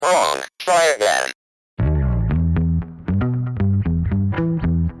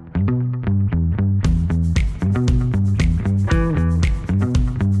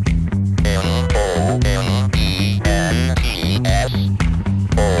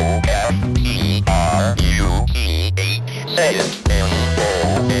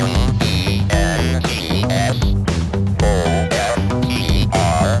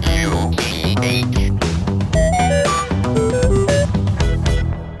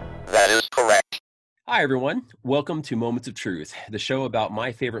is correct. Hi, everyone. Welcome to Moments of Truth, the show about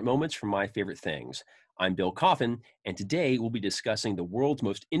my favorite moments from my favorite things. I'm Bill Coffin, and today we'll be discussing the world's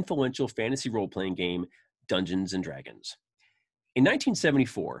most influential fantasy role-playing game, Dungeons & Dragons. In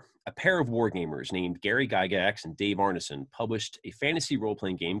 1974, a pair of wargamers named Gary Gygax and Dave Arneson published a fantasy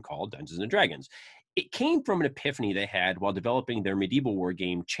role-playing game called Dungeons & Dragons. It came from an epiphany they had while developing their medieval war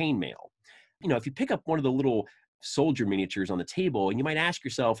game, Chainmail. If you pick up one of the little soldier miniatures on the table, and you might ask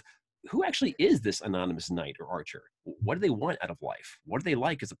yourself, who actually is this anonymous knight or archer? What do they want out of life? What are they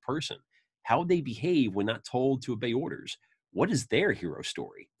like as a person? How would they behave when not told to obey orders? What is their hero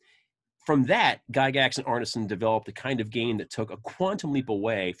story? From that, Gygax and Arneson developed a kind of game that took a quantum leap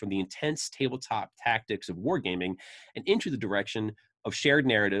away from the intense tabletop tactics of wargaming and into the direction of shared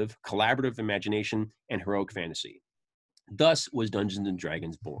narrative, collaborative imagination, and heroic fantasy. Thus was Dungeons &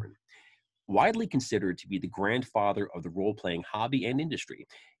 Dragons born. Widely considered to be the grandfather of the role-playing hobby and industry,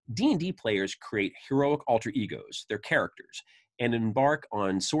 D&D players create heroic alter egos, their characters, and embark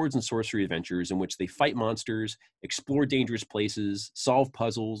on swords and sorcery adventures in which they fight monsters, explore dangerous places, solve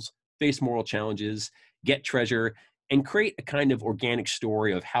puzzles, face moral challenges, get treasure, and create a kind of organic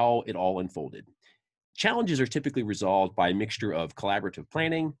story of how it all unfolded. Challenges are typically resolved by a mixture of collaborative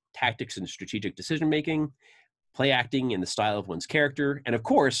planning, tactics and strategic decision-making, play acting in the style of one's character, and of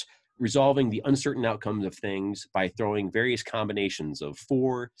course, resolving the uncertain outcomes of things by throwing various combinations of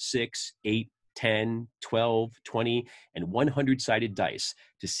 4, 6, 8, 10, 12, 20, and 100-sided dice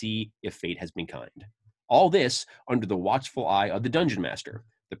to see if fate has been kind. All this under the watchful eye of the Dungeon Master,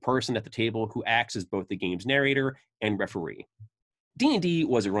 the person at the table who acts as both the game's narrator and referee. D&D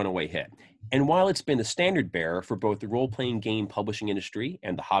was a runaway hit, and while it's been the standard bearer for both the role-playing game publishing industry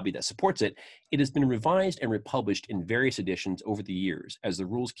and the hobby that supports it, it has been revised and republished in various editions over the years as the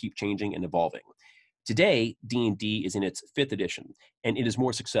rules keep changing and evolving. Today, D&D is in its 5th edition, and it is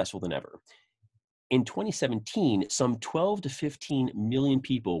more successful than ever. In 2017, some 12 to 15 million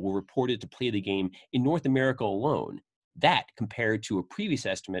people were reported to play the game in North America alone. That compared to a previous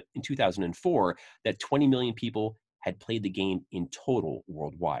estimate in 2004 that 20 million people had played the game in total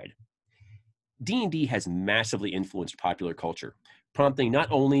worldwide. D&D has massively influenced popular culture, prompting not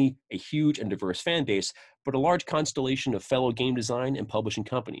only a huge and diverse fan base, but a large constellation of fellow game design and publishing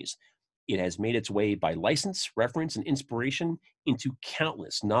companies. It has made its way by license, reference, and inspiration into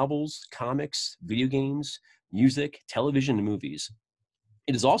countless novels, comics, video games, music, television, and movies.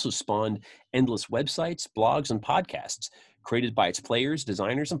 It has also spawned endless websites, blogs, and podcasts created by its players,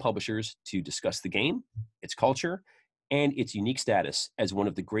 designers, and publishers to discuss the game, its culture, and its unique status as one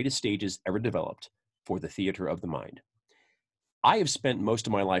of the greatest stages ever developed for the theater of the mind. I have spent most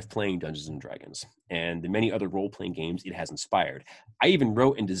of my life playing Dungeons & Dragons and the many other role-playing games it has inspired. I even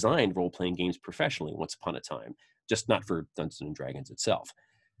wrote and designed role-playing games professionally once upon a time, just not for Dungeons & Dragons itself.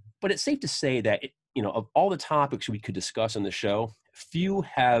 But it's safe to say that, of all the topics we could discuss on the show, few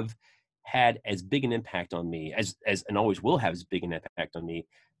have had as big an impact on me as and always will have as big an impact on me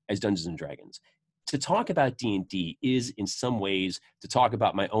as Dungeons & Dragons. To talk about D&D is in some ways to talk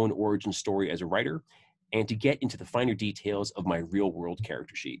about my own origin story as a writer and to get into the finer details of my real world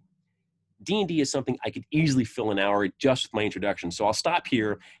character sheet. D&D is something I could easily fill an hour just with my introduction, so I'll stop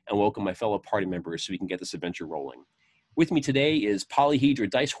here and welcome my fellow party members so we can get this adventure rolling. With me today is Polyhedra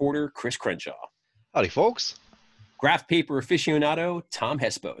dice hoarder Chris Crenshaw. Howdy, folks. Graph paper aficionado Tom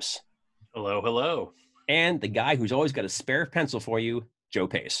Hespos. Hello, hello. And the guy who's always got a spare pencil for you, Joe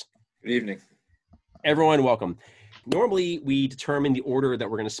Pace. Good evening. Everyone, welcome. Normally, we determine the order that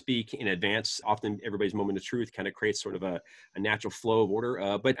we're going to speak in advance. Often, everybody's moment of truth kind of creates sort of a natural flow of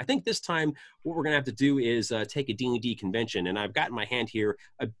order. But I think this time, what we're going to have to do is take a D&D convention. And I've got in my hand here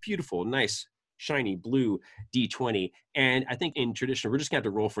a beautiful, nice, shiny blue D20. And I think in tradition, we're just going to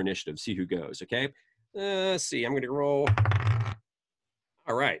have to roll for initiative, see who goes, okay? Let's see. I'm going to roll.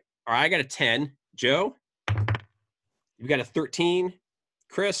 All right. I got a 10. Joe? You've got a 13.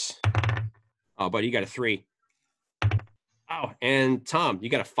 Chris? Oh, buddy, you got a 3. Oh, and Tom, you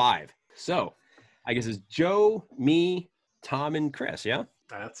got a 5. So I guess it's Joe, me, Tom, and Chris, yeah?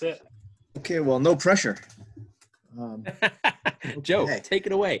 That's it. Okay, well, no pressure. Joe, okay. Take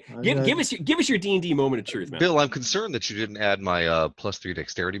it away. Give us your D&D moment of truth, man. Bill, I'm concerned that you didn't add my +3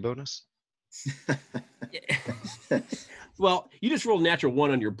 dexterity bonus. Well, you just rolled a natural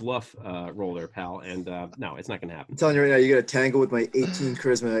 1 on your bluff roll there, pal, and no, it's not going to happen. I'm telling you right now, you got to tangle with my 18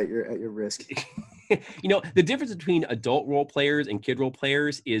 charisma at your risk. The difference between adult role players and kid role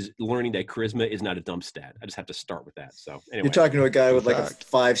players is learning that charisma is not a dumb stat. I just have to start with that. So anyway. You're talking to a guy with like a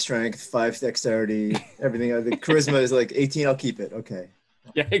 5 strength, 5 dexterity, everything. The charisma is like 18. I'll keep it. Okay.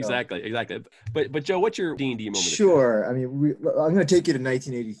 Yeah, exactly. But Joe, what's your D&D moment? Sure. I mean, I'm going to take you to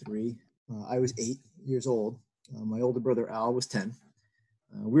 1983. I was 8 years old. My older brother Al was 10.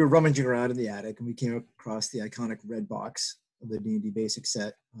 We were rummaging around in the attic, and we came across the iconic red box of the D&D basic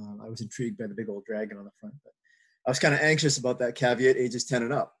set. I was intrigued by the big old dragon on the front, but I was kind of anxious about that caveat, ages 10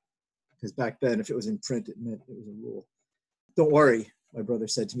 and up, because back then, if it was in print, it meant it was a rule. Don't worry, my brother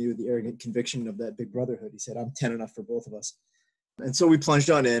said to me with the arrogant conviction of that big brotherhood. He said, I'm 10 enough for both of us. And so we plunged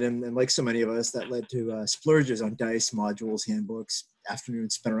on in, and like so many of us, that led to splurges on dice, modules, handbooks,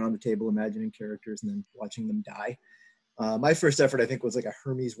 afternoons spent around the table imagining characters and then watching them die. My first effort, I think, was like a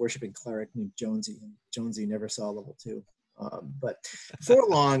Hermes worshipping cleric named Jonesy, and Jonesy never saw level 2. But before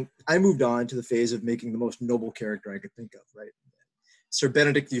long, I moved on to the phase of making the most noble character I could think of, right? Sir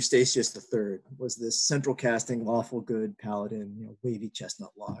Benedict Eustachius III was this central casting, lawful good paladin, wavy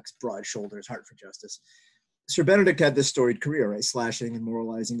chestnut locks, broad shoulders, heart for justice. Sir Benedict had this storied career, right? Slashing and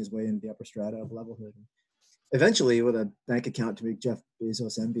moralizing his way into the upper strata of levelhood. Eventually, with a bank account to make Jeff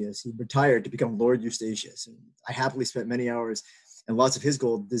Bezos envious, he retired to become Lord Eustachius. And I happily spent many hours and lots of his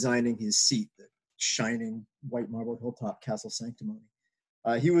gold designing his seat, the shining white marble hilltop castle sanctimony.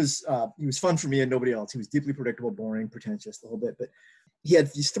 He was fun for me and nobody else. He was deeply predictable, boring, pretentious, the whole bit. But he had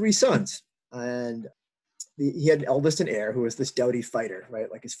these 3 sons, and he had an eldest and heir who was this doughty fighter,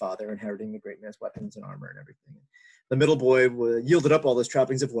 right, like his father, inheriting the great man's weapons and armor and everything. The middle boy yielded up all those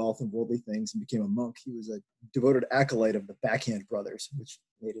trappings of wealth and worldly things and became a monk. He was a devoted acolyte of the Backhand brothers, which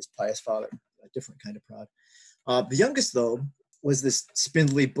made his pious father a different kind of proud. The youngest, though, was this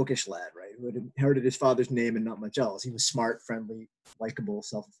spindly, bookish lad, right, who had inherited his father's name and not much else. He was smart, friendly, likable,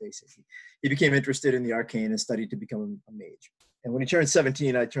 self-effacing. He became interested in the arcane and studied to become a mage. And when he turned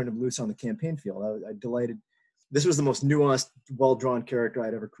 17, I turned him loose on the campaign field. I delighted. This was the most nuanced, well-drawn character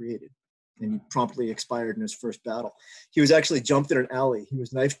I'd ever created. And he promptly expired in his first battle. He was actually jumped in an alley. He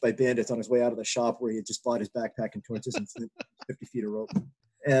was knifed by bandits on his way out of the shop where he had just bought his backpack and torches and 50 feet of rope.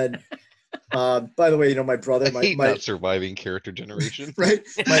 And by the way, my brother, I not surviving character generation. Right?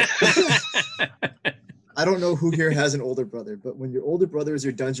 I don't know who here has an older brother, but when your older brother is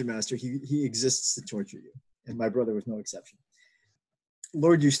your dungeon master, he exists to torture you. And my brother was no exception.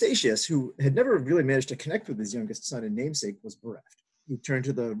 Lord Eustachius, who had never really managed to connect with his youngest son and namesake, was bereft. He turned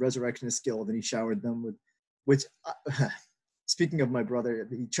to the Resurrectionist Guild and he showered them with, which, speaking of my brother,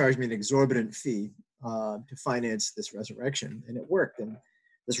 he charged me an exorbitant fee to finance this resurrection, and it worked. And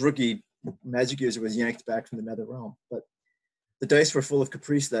this rookie magic user was yanked back from the nether realm. But the dice were full of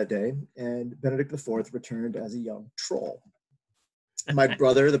caprice that day, and Benedict IV returned as a young troll. My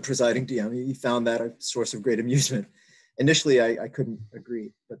brother, the presiding DM, he found that a source of great amusement. Initially, I couldn't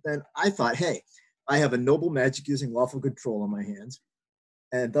agree, but then I thought, hey, I have a noble magic-using lawful good troll on my hands,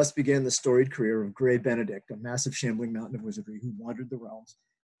 and thus began the storied career of Grey Benedict, a massive shambling mountain of wizardry who wandered the realms,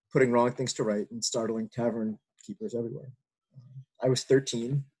 putting wrong things to right and startling tavern keepers everywhere. I was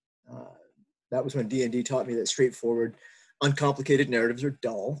 13. That was when D&D taught me that straightforward, uncomplicated narratives are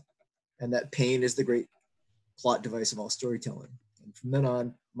dull, and that pain is the great plot device of all storytelling. And from then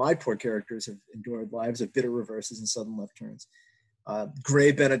on, my poor characters have endured lives of bitter reverses and sudden left turns.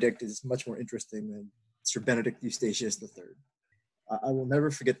 Grey Benedict is much more interesting than Sir Benedict Eustachius III. I will never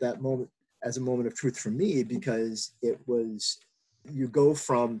forget that moment as a moment of truth for me, because it was, you go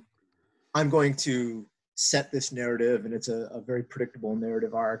from, I'm going to set this narrative and it's a very predictable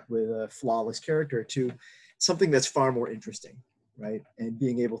narrative arc with a flawless character, to something that's far more interesting, right? And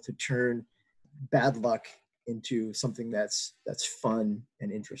being able to turn bad luck into something that's fun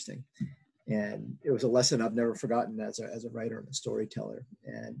and interesting. And it was a lesson I've never forgotten as a writer and a storyteller.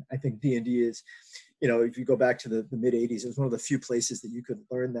 And I think D&D is, if you go back to the mid 80s, it was one of the few places that you could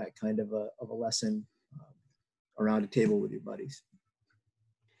learn that kind of a lesson around a table with your buddies.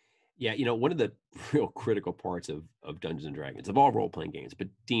 Yeah, one of the real critical parts of Dungeons and Dragons, of all role-playing games, but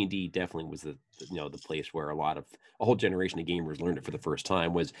D&D definitely was the place where a whole generation of gamers learned it for the first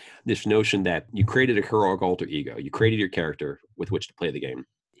time, was this notion that you created a heroic alter ego. You created your character with which to play the game.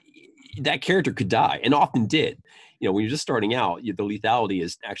 That character could die, and often did. When you're just starting out, the lethality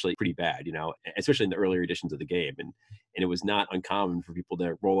is actually pretty bad, especially in the earlier editions of the game. And it was not uncommon for people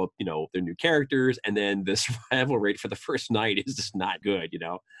to roll up, their new characters, and then the survival rate for the first night is just not good,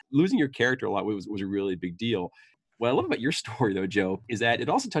 Losing your character a lot was a really big deal. What I love about your story, though, Joe, is that it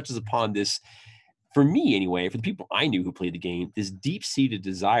also touches upon this, for me anyway, for the people I knew who played the game, this deep-seated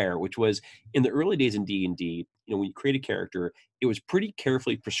desire, which was in the early days in D&D, when you create a character, it was pretty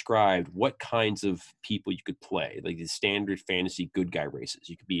carefully prescribed what kinds of people you could play, like the standard fantasy good guy races.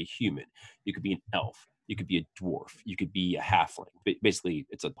 You could be a human, you could be an elf, you could be a dwarf, you could be a halfling. Basically,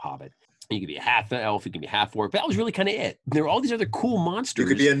 it's a hobbit. You could be a half elf, you could be half orc, but that was really kind of it. There were all these other cool monsters. You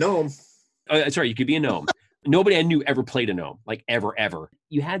could be a gnome. Sorry, you could be a gnome. Nobody I knew ever played a gnome, like ever.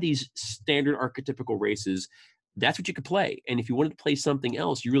 You had these standard archetypical races. That's what you could play. And if you wanted to play something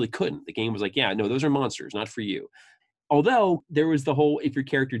else, you really couldn't. The game was like, yeah, no, those are monsters, not for you. Although there was the whole, if your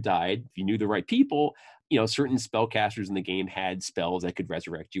character died, if you knew the right people, certain spellcasters in the game had spells that could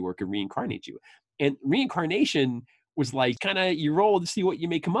resurrect you or could reincarnate you. And reincarnation was like kind of you roll to see what you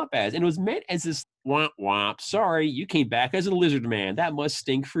may come up as. And it was meant as this womp womp. Sorry, you came back as a lizard man. That must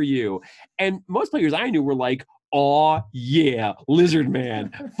stink for you. And most players I knew were like, "Aw, yeah, lizard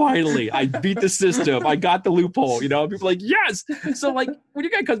man. Finally, I beat the system. I got the loophole." People are like, yes. So like when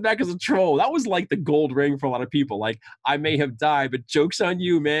your guy comes back as a troll, that was like the gold ring for a lot of people. Like, I may have died, but joke's on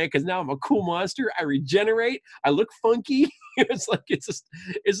you, man, because now I'm a cool monster. I regenerate. I look funky. It's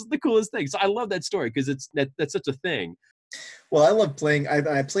the coolest thing. So I love that story because that's such a thing. Well, I love playing.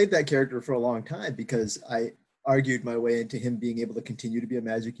 I played that character for a long time because I argued my way into him being able to continue to be a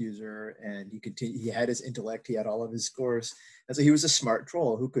magic user, and he had his intellect, he had all of his scores, and so he was a smart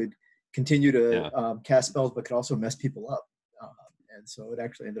troll who could continue to cast spells but could also mess people up, and so it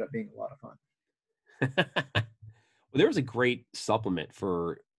actually ended up being a lot of fun. Well, there was a great supplement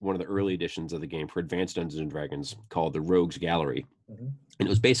for one of the early editions of the game for Advanced Dungeons and Dragons called the Rogues Gallery. Mm-hmm. And it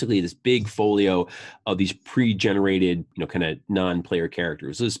was basically this big folio of these pre-generated, kind of non-player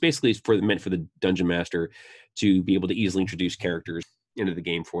characters. So it's basically meant for the dungeon master to be able to easily introduce characters into the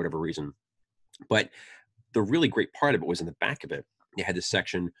game for whatever reason. But the really great part of it was in the back of it, they had this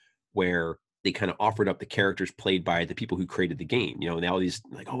section where they kind of offered up the characters played by the people who created the game, and all these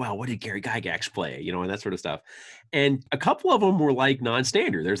like, oh, wow, what did Gary Gygax play? And that sort of stuff. And a couple of them were like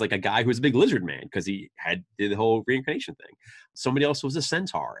non-standard. There's like a guy who was a big lizard man because he did the whole reincarnation thing. Somebody else was a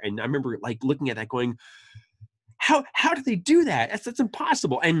centaur. And I remember like looking at that going, how did they do that? That's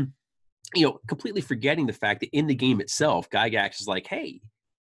impossible. And, completely forgetting the fact that in the game itself, Gygax is like, hey,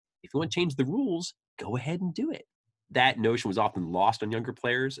 if you want to change the rules, go ahead and do it. That notion was often lost on younger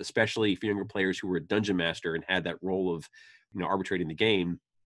players, especially for younger players who were a dungeon master and had that role of, arbitrating the game.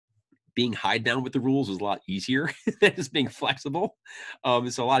 Being hide down with the rules was a lot easier than just being flexible.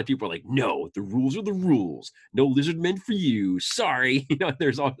 So a lot of people are like, no, the rules are the rules. No lizard men for you. Sorry.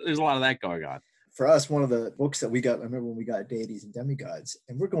 There's a lot of that going on. For us, one of the books that we got, I remember when we got Deities and Demigods,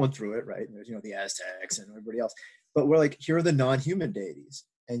 and we're going through it, right? And there's, the Aztecs and everybody else. But we're like, here are the non-human deities.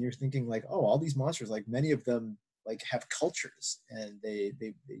 And you're thinking like, oh, all these monsters, like many of them like have cultures and they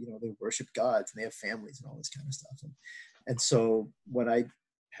worship gods and they have families and all this kind of stuff. And so when I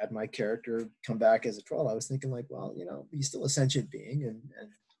had my character come back as a troll, I was thinking like, well, he's still a sentient being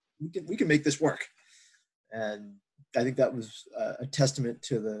and we can make this work. And I think that was a testament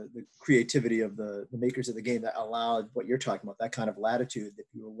to the creativity of the makers of the game that allowed what you're talking about, that kind of latitude that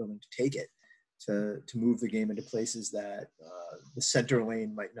you were willing to take it to move the game into places that the center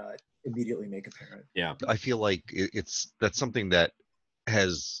lane might not immediately make apparent. Yeah, I feel like that's something that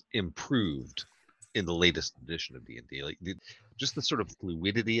has improved in the latest edition of D&D. Like just the sort of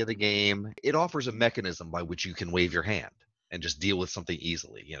fluidity of the game. It offers a mechanism by which you can wave your hand and just deal with something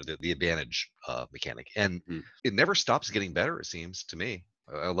easily. The advantage mechanic, and it never stops getting better. It seems to me.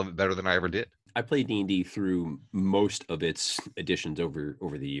 I love it better than I ever did. I played D&D through most of its editions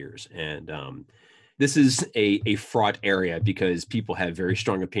over the years, and this is a fraught area because people have very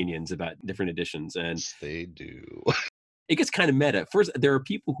strong opinions about different editions, and yes, they do. It gets kind of meta. First, there are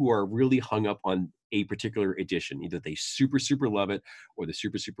people who are really hung up on a particular edition. Either they super, super love it or they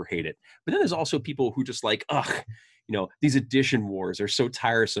super, super hate it. But then there's also people who just like, ugh, these edition wars are so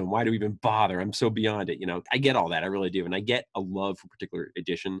tiresome. Why do we even bother? I'm so beyond it. I get all that. I really do. And I get a love for a particular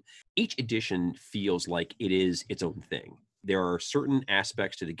edition. Each edition feels like it is its own thing. There are certain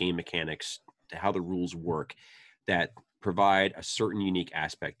aspects to the game mechanics, to how the rules work, that provide a certain unique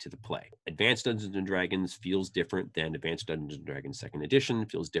aspect to the play. Advanced Dungeons & Dragons feels different than Advanced Dungeons & Dragons 2nd Edition,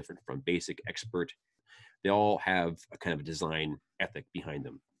 feels different from Basic, Expert. They all have a kind of a design ethic behind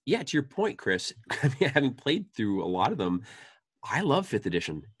them. Yeah, to your point, Chris, having played through a lot of them, I love 5th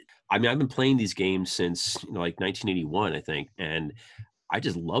Edition. I've been playing these games since like 1981, I think, and I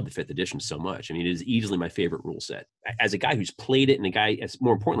just love the 5th Edition so much. It is easily my favorite rule set. As a guy who's played it and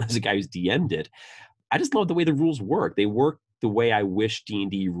more importantly, as a guy who's DM'd it, I just love the way the rules work. They work the way I wish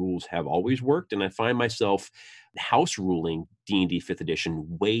D&D rules have always worked. And I find myself house ruling D&D 5th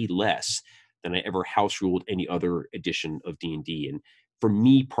edition way less than I ever house ruled any other edition of D&D. And for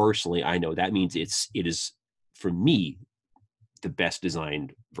me personally, I know that means it is for me, the best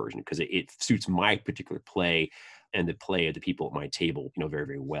designed version because it suits my particular play and the play of the people at my table, very,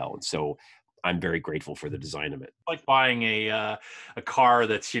 very well. And so I'm very grateful for the design of it. Like buying a car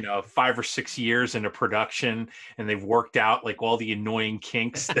that's 5 or 6 years into production, and they've worked out like all the annoying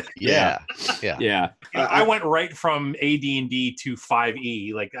kinks. Yeah. I went right from AD&D to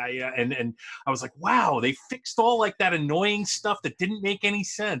 5e, like and I was like, wow, they fixed all like that annoying stuff that didn't make any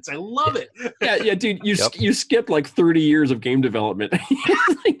sense. I love it. Yeah, dude, you skipped like 30 years of game development.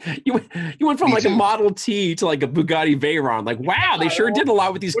 you went from like a Model T to like a Bugatti Veyron. Like, wow, they sure did a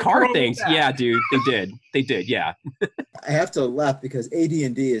lot with these car things. Yeah, dude, they did. Yeah. I have to laugh because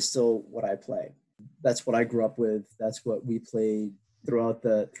AD&D is still what I play. That's what I grew up with. That's what we played throughout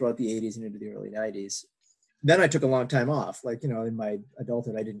the 80s and into the early 90s. Then I took a long time off. Like, in my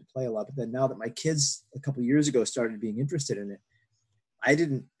adulthood, I didn't play a lot. But then now that my kids a couple of years ago started being interested in it, I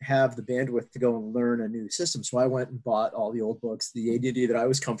didn't have the bandwidth to go and learn a new system. So I went and bought all the old books, the AD&D that I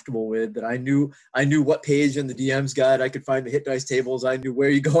was comfortable with, that I knew what page in the DM's guide I could find the hit dice tables. I knew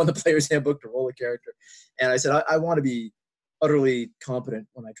where you go in the player's handbook to roll a character. And I said, I want to be utterly competent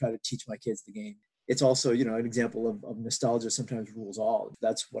when I try to teach my kids the game. It's also, an example of nostalgia sometimes rules all.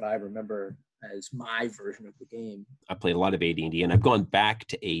 That's what I remember as my version of the game. I played a lot of AD&D, and I've gone back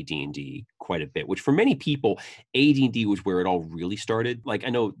to AD&D quite a bit, which for many people, AD&D was where it all really started. Like, I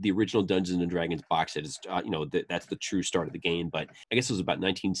know the original Dungeons and Dragons box set is, that's the true start of the game, but I guess it was about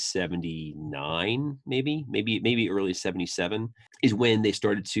 1979, maybe early 77 is when they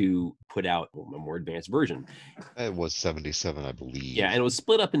started to put out a more advanced version. It was 77, I believe. Yeah, and it was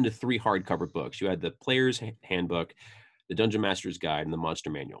split up into 3 hardcover books. You had the Player's Handbook, the Dungeon Master's Guide, and the Monster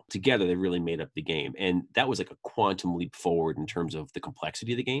Manual. Together, they really made up the game. And that was like a quantum leap forward in terms of the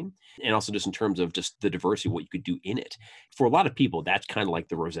complexity of the game, and also just in terms of just the diversity of what you could do in it. For a lot of people, that's kind of like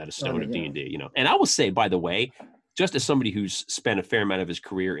the Rosetta Stone of D&D, And I will say, by the way, just as somebody who's spent a fair amount of his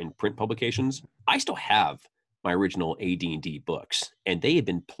career in print publications, I still have my original AD&D books, and they have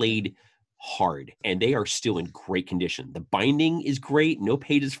been played hard, and they are still in great condition. The binding is great, no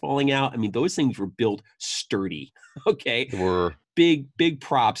pages falling out. I mean, those things were built sturdy. Okay, They were big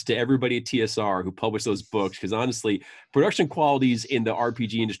props to everybody at TSR who published those books, because honestly, production qualities in the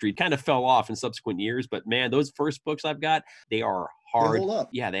RPG industry kind of fell off in subsequent years. But man, those first books I've got, they are hard. They hold up.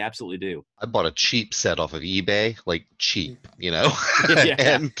 Yeah, they absolutely do. I bought a cheap set off of eBay, like cheap, Yeah.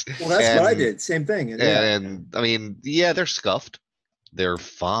 and Well, that's what I did. Same thing. and I mean, they're scuffed. They're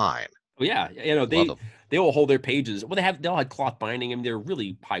fine. Well, yeah, they will hold their pages. Well, they'll have cloth binding, and they're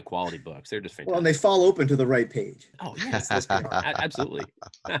really high quality books. They're just fantastic. Well, and they fall open to the right page. Oh yes, absolutely.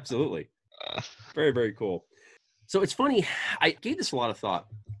 Very, very cool. So it's funny. I gave this a lot of thought.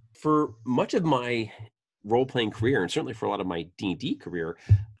 For much of my role-playing career, and certainly for a lot of my D&D career,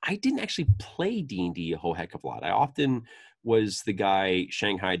 I didn't actually play D&D a whole heck of a lot. I often was the guy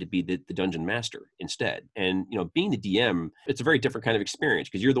shanghaied to be the dungeon master instead. And, being the DM, it's a very different kind of experience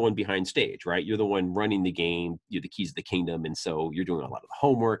because you're the one behind stage, right? You're the one running the game, you're the keys of the kingdom. And so you're doing a lot of the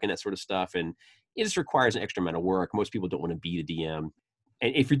homework and that sort of stuff. And it just requires an extra amount of work. Most people don't want to be the DM.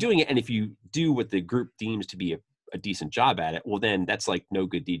 And if you're doing it, and if you do what the group deems to be a decent job at it, well, then that's like no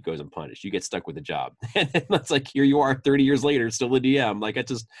good deed goes unpunished. You get stuck with the job. And that's like, here you are 30 years later, still a DM. Like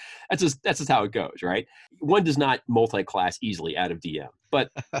that's just how it goes, right? One does not multi-class easily out of DM,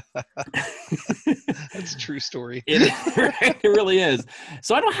 but That's a true story. it really is.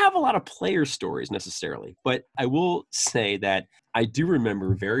 So I don't have a lot of player stories necessarily, but I will say that I do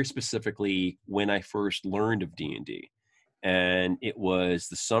remember very specifically when I first learned of D&D. And it was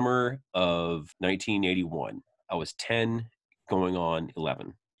the summer of 1981. I was 10 going on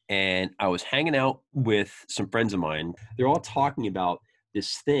 11. And I was hanging out with some friends of mine. They're all talking about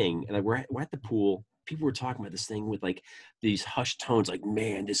this thing. And we're at the pool. People were talking about this thing with like these hushed tones, like,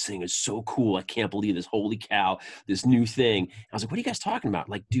 man, this thing is so cool. I can't believe this. Holy cow, this new thing. I was like, what are you guys talking about?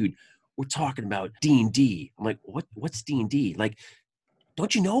 Like, dude, we're talking about D&D. I'm like, what's D&D? Like,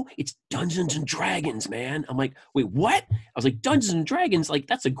 don't you know? It's Dungeons and Dragons, man. I'm like, wait, what? I was like, Dungeons and Dragons, like,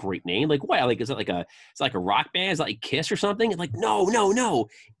 that's a great name. Like, what? Like, is it like a rock band? Is it like Kiss or something? And like, no.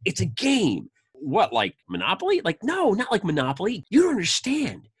 It's a game. What, like Monopoly? Like, no, not like Monopoly. You don't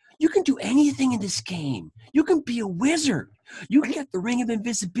understand. You can do anything in this game. You can be a wizard. You can get the Ring of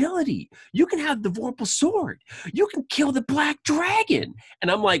Invisibility. You can have the Vorpal Sword. You can kill the Black Dragon.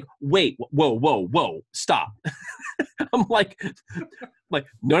 And I'm like, wait, whoa, stop. I'm like,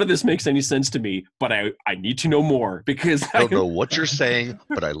 none of this makes any sense to me, but I need to know more because I don't know what you're saying,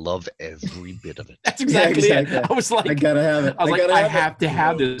 but I love every bit of it. That's exactly it. I was like, I gotta have it. I was like, I have to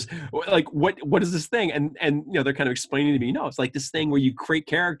have this. Like, what is this thing? And they're kind of explaining to me, no, it's like this thing where you create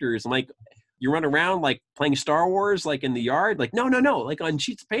characters. I'm like, you run around like playing Star Wars, like in the yard. Like, no, like on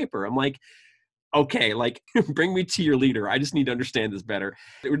sheets of paper. I'm like, okay, like bring me to your leader. I just need to understand this better.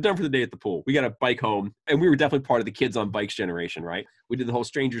 We're done for the day at the pool. We got a bike home, and we were definitely part of the kids on bikes generation, right? We did the whole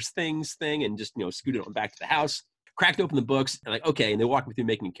strangers things thing and just, scooted on back to the house, cracked open the books, and like, okay. And they walked me through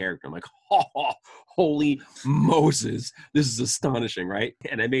making a character. I'm like, oh, holy Moses. This is astonishing, right?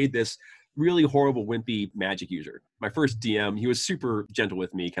 And I made this really horrible, wimpy magic user. My first DM, he was super gentle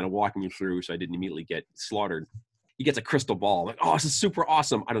with me, kind of walking me through so I didn't immediately get slaughtered. He gets a crystal ball. I'm like, oh, this is super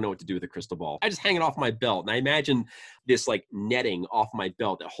awesome. I don't know what to do with a crystal ball. I just hang it off my belt. And I imagine this like netting off my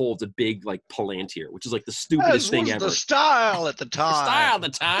belt that holds a big like Palantir, which is like the stupidest thing ever. The style at the time. The style at the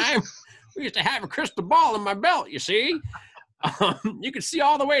time. We used to have a crystal ball in my belt, you see. You could see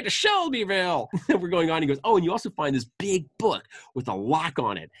all the way to Shelbyville. We're going on. He goes, oh, and you also find this big book with a lock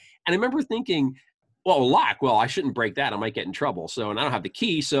on it. And I remember thinking, well, a lock. Well, I shouldn't break that. I might get in trouble. And I don't have the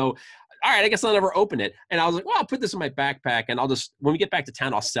key. So all right, I guess I'll never open it. And I was like, well, I'll put this in my backpack and when we get back to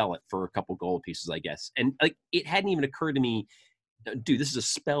town, I'll sell it for a couple gold pieces, I guess. And like, it hadn't even occurred to me, dude, this is a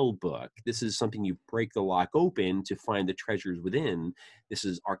spell book. This is something you break the lock open to find the treasures within. This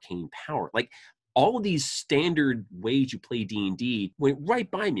is arcane power. Like all of these standard ways you play D&D went right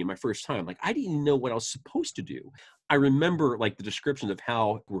by me my first time. Like I didn't know what I was supposed to do. I remember like the descriptions of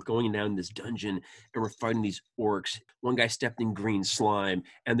how we're going down this dungeon and we're fighting these orcs. One guy stepped in green slime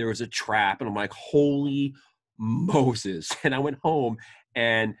and there was a trap and I'm like, holy Moses. And I went home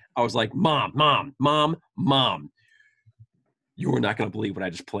and I was like, mom, you are not going to believe what I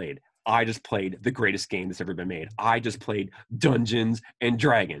just played. I just played the greatest game that's ever been made. I just played Dungeons and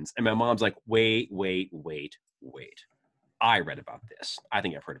Dragons. And my mom's like, wait. I read about this. I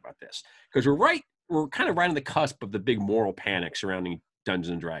think I've heard about this. Because we're kind of right on the cusp of the big moral panic surrounding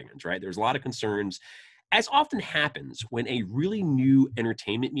Dungeons and Dragons, right? There's a lot of concerns, as often happens when a really new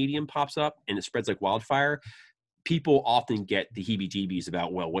entertainment medium pops up and it spreads like wildfire. People often get the heebie-jeebies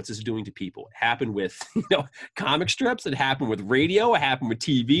about, well, what's this doing to people? It happened with, comic strips. It happened with radio. It happened with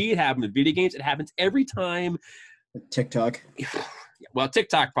TV. It happened with video games. It happens every time. TikTok. Well,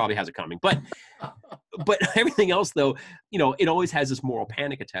 TikTok probably has it coming, but everything else though, it always has this moral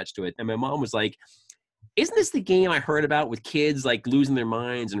panic attached to it. And my mom was like, isn't this the game I heard about with kids like losing their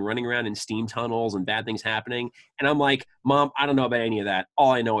minds and running around in steam tunnels and bad things happening? And I'm like, Mom, I don't know about any of that.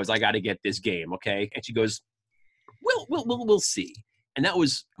 All I know is I got to get this game. Okay. And she goes, we'll see. And that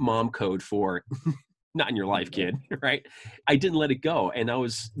was mom code for not in your life, kid, right? I didn't let it go. And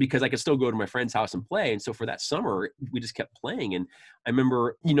because I could still go to my friend's house and play. And so for that summer, we just kept playing. And I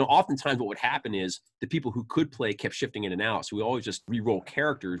remember, oftentimes what would happen is the people who could play kept shifting in and out. So we always just re-roll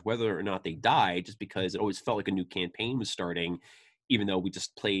characters, whether or not they died, just because it always felt like a new campaign was starting, even though we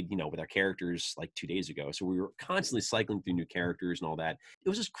just played, with our characters like 2 days ago. So we were constantly cycling through new characters and all that. It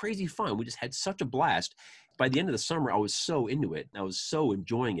was just crazy fun. We just had such a blast. By the end of the summer, I was so into it. I was so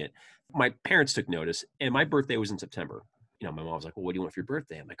enjoying it. My parents took notice, and my birthday was in September. My mom was like, well, what do you want for your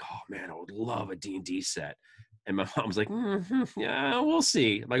birthday? I'm like, oh man, I would love a D&D set. And my mom was like, yeah, we'll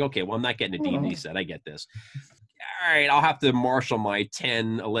see. I'm like, okay, well, I'm not getting a D&D set. I get this. All right, I'll have to marshal my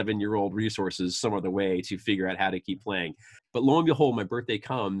 10, 11-year-old resources some other way to figure out how to keep playing. But lo and behold, my birthday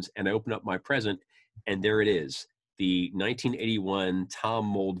comes, and I open up my present, and there it is, the 1981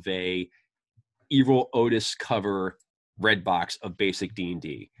 Tom Moldvay Evil Otis cover red box of basic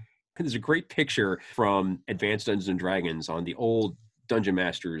D&D. And there's a great picture from Advanced Dungeons and Dragons on the old Dungeon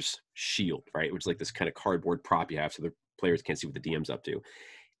Master's shield, right? Which is like this kind of cardboard prop you have so the players can't see what the DM's up to.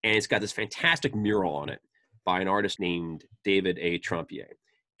 And it's got this fantastic mural on it by an artist named David A. Trompier.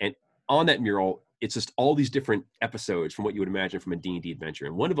 And on that mural, it's just all these different episodes from what you would imagine from a D&D adventure.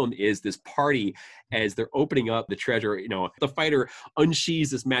 And one of them is this party as they're opening up the treasure. The fighter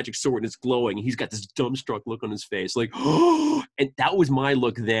unsheathes this magic sword and it's glowing. And he's got this dumbstruck look on his face, like, oh, and that was my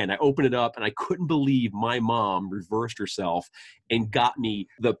look then. I opened it up and I couldn't believe my mom reversed herself and got me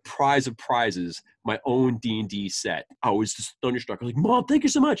the prize of prizes, my own D&D set. I was just thunderstruck. I was like, Mom, thank you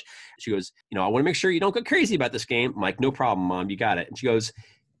so much. She goes, I want to make sure you don't go crazy about this game. I'm like, no problem, Mom, you got it. And she goes,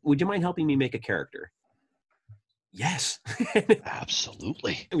 would you mind helping me make a character? Yes.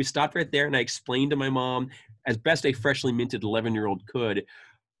 Absolutely. And we stopped right there and I explained to my mom, as best a freshly minted 11-year-old could,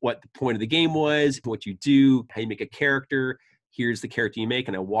 what the point of the game was, what you do, how you make a character. Here's the character you make.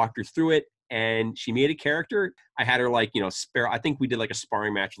 And I walked her through it and she made a character. I had her I think we did like a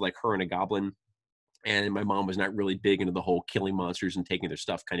sparring match with like her and a goblin. And my mom was not really big into the whole killing monsters and taking their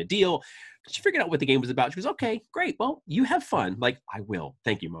stuff kind of deal. She figured out what the game was about. She goes, okay, great. Well, you have fun. Like, I will.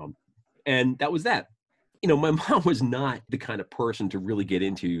 Thank you, Mom. And that was that. My mom was not the kind of person to really get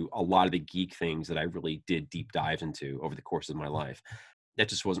into a lot of the geek things that I really did deep dives into over the course of my life. That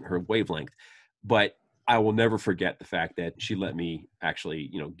just wasn't her wavelength. But I will never forget the fact that she let me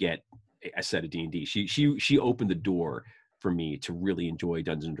actually, get a set of D&D. She opened the door for me to really enjoy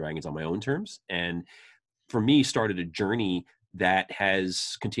Dungeons and Dragons on my own terms, and for me started a journey that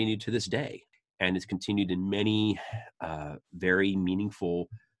has continued to this day, and it's continued in many very meaningful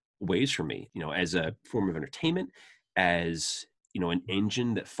ways for me, as a form of entertainment, as an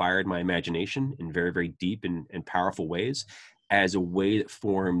engine that fired my imagination in very, very deep and powerful ways, as a way that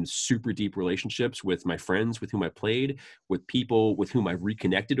formed super deep relationships with my friends with whom I played, with people with whom I've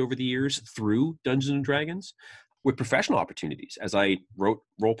reconnected over the years through Dungeons and Dragons, with professional opportunities as I wrote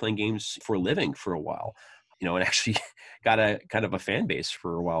role-playing games for a living for a while, and actually got a kind of a fan base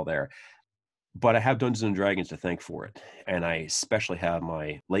for a while there. But I have Dungeons and Dragons to thank for it. And I especially have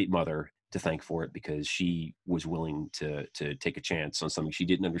my late mother to thank for it, because she was willing to take a chance on something she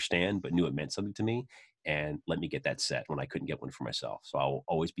didn't understand, but knew it meant something to me, and let me get that set when I couldn't get one for myself. So I'll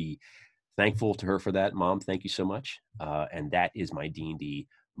always be thankful to her for that. Mom, thank you so much. And that is my D&D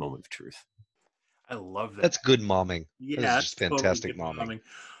moment of truth. I love that. That's good momming. Yeah, that's just totally fantastic good momming.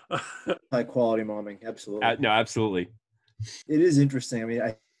 High quality momming, absolutely. No, absolutely. It is interesting. I mean,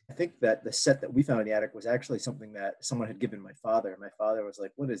 I think that the set that we found in the attic was actually something that someone had given my father. My father was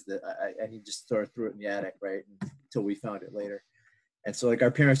like, "What is this?" And he just threw it in the attic, right? Until we found it later. And so, like,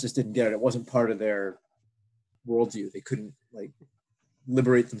 our parents just didn't get it. It wasn't part of their worldview. They couldn't, like,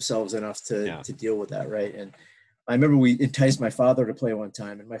 liberate themselves enough to deal with that, right? And I remember we enticed my father to play one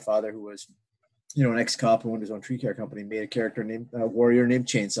time, and my father, who was, an ex-cop who owned his own tree care company, made a character named warrior named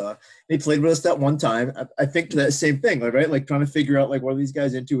Chainsaw. He played with us that one time. I think that same thing, right? Like, trying to figure out, like, what are these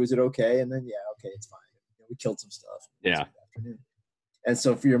guys into? Is it okay? And then, okay, it's fine. We killed some stuff. Yeah. And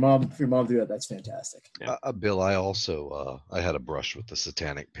so for your mom to do that, that's fantastic. Yeah. Bill, I also I had a brush with the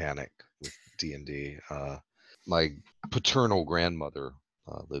Satanic Panic with D&D. My paternal grandmother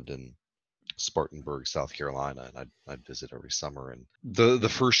lived in Spartanburg, South Carolina, and I'd visit every summer. And the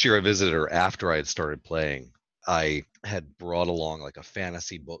first year I visited her after I had started playing, I had brought along like a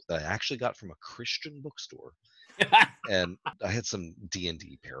fantasy book that I actually got from a Christian bookstore. And I had some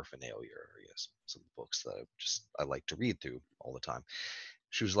D&D paraphernalia, some books that I like to read through all the time.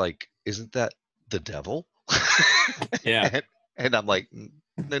 She was like, "Isn't that the devil?" Yeah. and I'm like,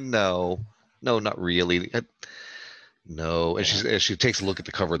 no, not really. No. And she takes a look at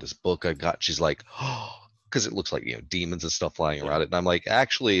the cover of this book I got. She's like, "Oh," because it looks like, demons and stuff flying around it. And I'm like,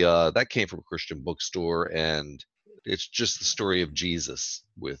 actually, that came from a Christian bookstore, and it's just the story of Jesus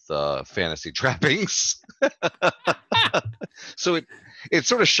with fantasy trappings. So it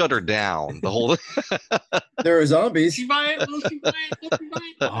sort of shut her down, the whole. There are zombies.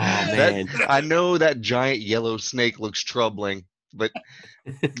 Oh, man. I know that giant yellow snake looks troubling, but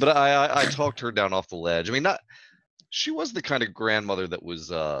I talked her down off the ledge. I mean, she was the kind of grandmother that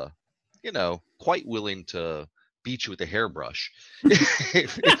was, quite willing to beat you with a hairbrush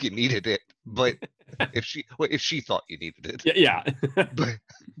if you needed it. But if she thought you needed it, yeah.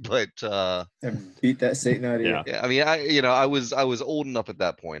 but and beat that Satan out of you. Yeah, I mean, I was old enough at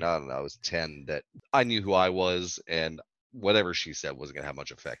that point. I don't know, I was 10, that I knew who I was, and whatever she said wasn't gonna have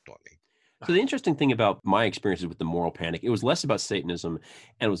much effect on me. So the interesting thing about my experiences with the moral panic, it was less about Satanism,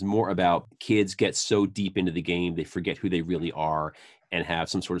 and it was more about kids get so deep into the game, they forget who they really are and have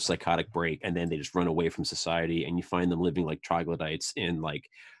some sort of psychotic break, and then they just run away from society, and you find them living like troglodytes in like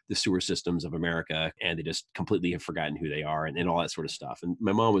the sewer systems of America, and they just completely have forgotten who they are and all that sort of stuff. And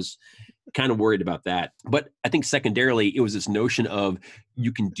my mom was kind of worried about that. But I think secondarily, it was this notion of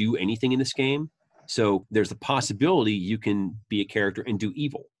you can do anything in this game. So there's the possibility you can be a character and do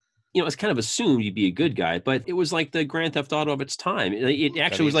evil. It's kind of assumed you'd be a good guy, but it was like the Grand Theft Auto of its time. It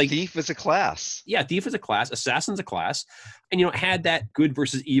actually was like thief is a class. Yeah, thief is a class, assassin's a class, and it had that good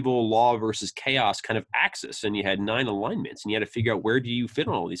versus evil, law versus chaos kind of axis, and you had 9 alignments, and you had to figure out where do you fit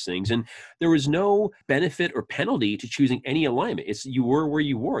on all these things, and there was no benefit or penalty to choosing any alignment. It's you were where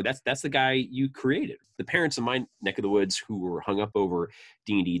you were. That's the guy you created. The parents in my neck of the woods who were hung up over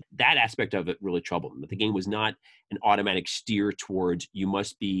D&D, that aspect of it really troubled them. That the game was not an automatic steer towards you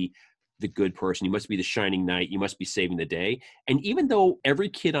must be the good person, you must be the shining knight, you must be saving the day. And even though every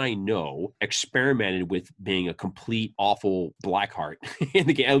kid I know experimented with being a complete awful Blackheart in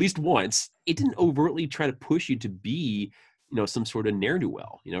the game at least once, it didn't overtly try to push you to be, some sort of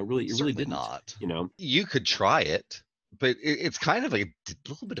ne'er-do-well. It really didn't. Not. You could try it, but it's kind of a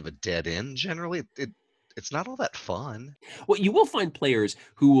little bit of a dead end generally. It's not all that fun. Well, you will find players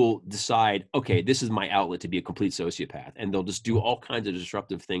who will decide, okay, this is my outlet to be a complete sociopath. And they'll just do all kinds of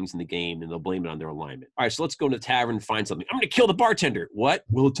disruptive things in the game, and they'll blame it on their alignment. All right, so let's go to the tavern and find something. I'm going to kill the bartender. What?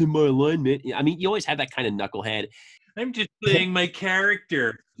 Well, it's in my alignment. I mean, you always have that kind of knucklehead. I'm just playing my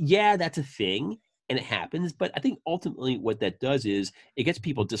character. Yeah, that's a thing. and it happens. But I think ultimately what that does is it gets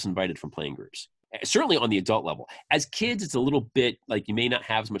people disinvited from playing groups. Certainly on the adult level. As kids, it's a little bit like you may not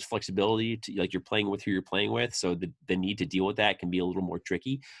have as much flexibility to, like, you're playing with who you're playing with. So the need to deal with that can be a little more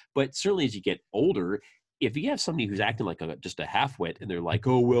tricky. But certainly as you get older, if you have somebody who's acting like just a half-wit and they're like,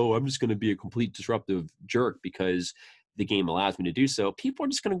 oh, well, I'm just going to be a complete disruptive jerk because the game allows me to do so, people are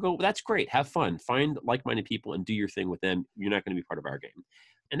just going to go, well, that's great. Have fun. Find like-minded people and do your thing with them. You're not going to be part of our game.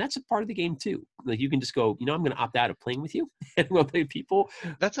 And that's a part of the game too. Like, you can just go, I'm going to opt out of playing with you and I'm going to play with people.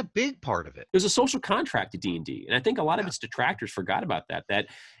 That's a big part of it. There's a social contract to D&D. And I think a lot of its detractors forgot about that,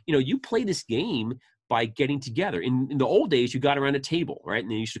 you play this game by getting together. In the old days, you got around a table, right?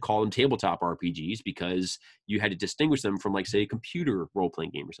 And they used to call them tabletop RPGs because you had to distinguish them from, like, say, a computer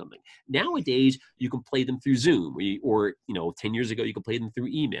role-playing game or something. Nowadays, you can play them through Zoom, or 10 years ago, you could play them through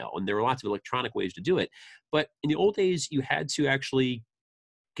email. And there were lots of electronic ways to do it. But in the old days, you had to actually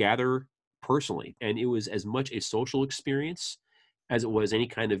gather personally. And it was as much a social experience as it was any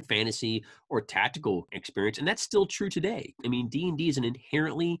kind of fantasy or tactical experience. And that's still true today. I mean, D&D is an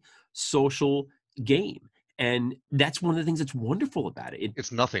inherently social game. And that's one of the things that's wonderful about it.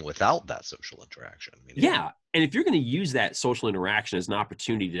 It's nothing without that social interaction. Yeah. And if you're going to use that social interaction as an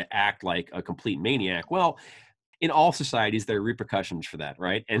opportunity to act like a complete maniac, well, in all societies, there are repercussions for that,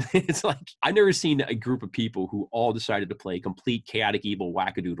 right? And it's like, I've never seen a group of people who all decided to play complete chaotic evil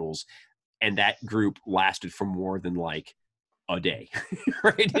wackadoodles, and that group lasted for more than like a day,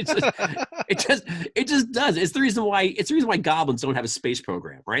 right? It just does. It's the reason why goblins don't have a space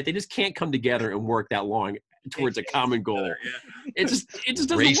program, right? They just can't come together and work that long towards a common goal. Yeah. It just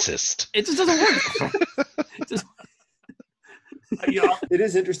doesn't racist. It just doesn't work. It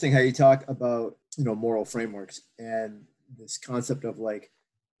is interesting how you talk about moral frameworks and this concept of, like,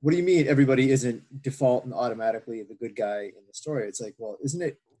 what do you mean everybody isn't default and automatically the good guy in the story? It's like, well, isn't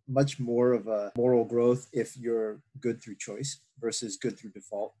it much more of a moral growth if you're good through choice versus good through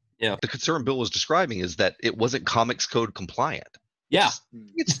default? Yeah. The concern Bill was describing is that it wasn't Comics Code compliant. Yeah.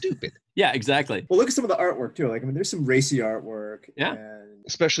 It's stupid. Yeah, exactly. Well, look at some of the artwork too. Like, there's some racy artwork. Yeah. And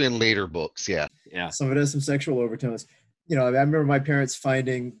especially in later books. Yeah. Yeah. Some of it has some sexual overtones. I remember my parents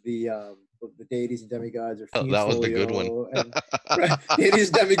finding the deities and demigods or Fiend that was Folio, the good one. Right, deities,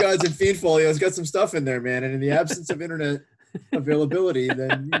 demigods, and Fiend Folio. It's got some stuff in there, man. And in the absence of internet availability,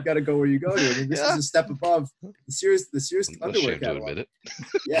 then you got to go where you go to. I mean, this is a step above the Sears underwear catalog.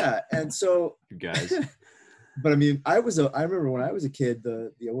 Yeah, and so you guys. But I mean, I remember when I was a kid,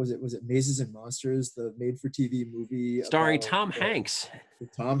 was it Mazes and Monsters, the made-for-TV movie starring Tom Hanks.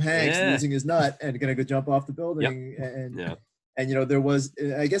 Tom Hanks losing his nut and gonna go jump off the building, and there was,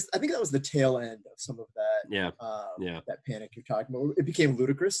 I think that was the tail end of some of that. That panic you're talking about. It became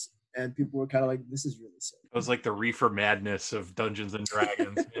ludicrous, and people were kind of like, "This is really sick." It was like the reefer madness of Dungeons and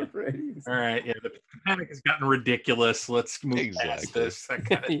Dragons. Right. All right, the panic has gotten ridiculous. Let's move past this. That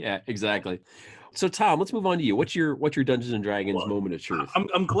kind of... Yeah, exactly. So Tom, let's move on to you. What's your Dungeons and Dragons moment of truth?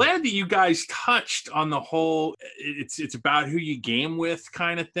 I'm glad that you guys touched on the whole it's about who you game with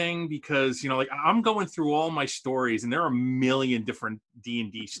kind of thing, because like I'm going through all my stories and there are a million different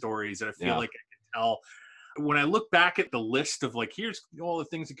D&D stories that I feel like I can tell. When I look back at the list of like, here's all the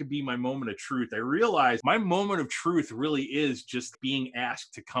things that could be my moment of truth, I realize my moment of truth really is just being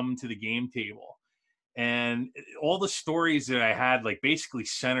asked to come to the game table. And all the stories that I had like basically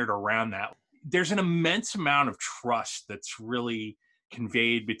centered around that. There's an immense amount of trust that's really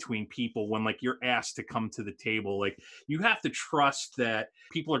conveyed between people when like you're asked to come to the table. Like, you have to trust that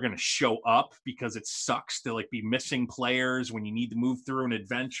people are going to show up, because it sucks to like be missing players when you need to move through an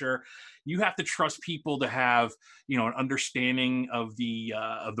adventure. You have to trust people to have an understanding of the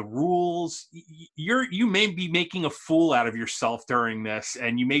rules. You may be making a fool out of yourself during this,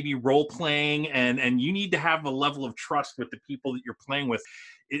 and you may be role playing, and you need to have a level of trust with the people that you're playing with.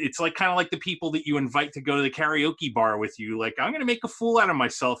 It's like kind of like the people that you invite to go to the karaoke bar with you. Like, I'm going to make a fool out of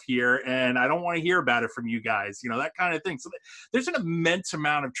myself here, and I don't want to hear about it from you guys, that kind of thing. So there's an immense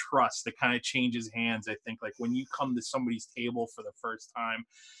amount of trust that kind of changes hands, I think, like when you come to somebody's table for the first time.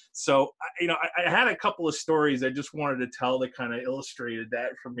 So, I had a couple of stories I just wanted to tell that kind of illustrated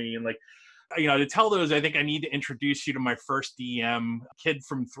that for me. And like, to tell those, I think I need to introduce you to my first DM, a kid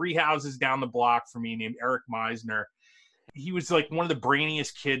from 3 houses down the block from me named Eric Meisner. He was like one of the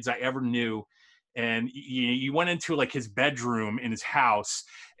brainiest kids I ever knew. And you went into like his bedroom in his house,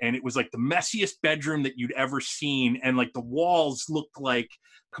 and it was like the messiest bedroom that you'd ever seen. And like the walls looked like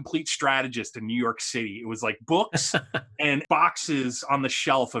Complete Strategist in New York City. It was like books and boxes on the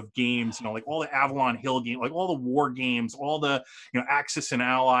shelf of games, like all the Avalon Hill games, like all the war games, all the, Axis and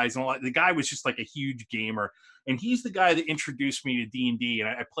Allies, and all that. The guy was just like a huge gamer. And he's the guy that introduced me to D&D. And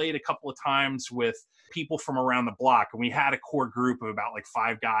I played a couple of times with people from around the block. And we had a core group of about like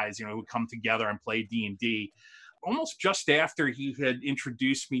 5 guys, who would come together and play D&D. Almost just after he had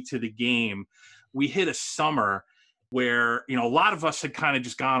introduced me to the game, we hit a summer where, a lot of us had kind of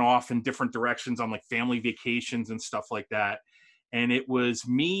just gone off in different directions on like family vacations and stuff like that. And it was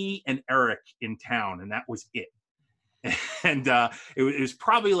me and Eric in town, and that was it. And it was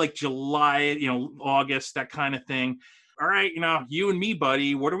probably like July, August, that kind of thing. All right, you and me,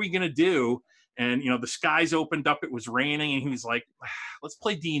 buddy, what are we going to do? And, the skies opened up, it was raining, and he was like, let's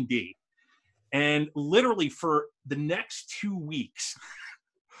play D&D. And literally for the next 2 weeks,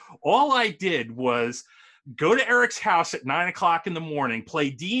 all I did was go to Eric's house at 9 o'clock in the morning, play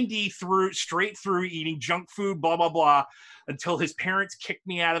D&D straight through, eating junk food, blah, blah, blah, until his parents kicked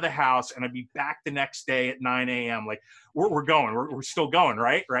me out of the house, and I'd be back the next day at 9 a.m. Like, we're going. We're still going,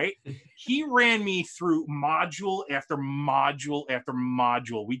 right? He ran me through module after module after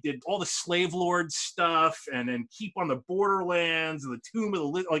module. We did all the Slave Lord stuff, and then Keep on the Borderlands, and the Tomb of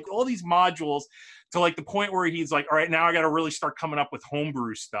the like all these modules, to like the point where he's like, all right, now I got to really start coming up with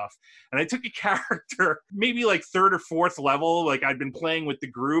homebrew stuff. And I took a character, maybe like 3rd or 4th level, like I'd been playing with the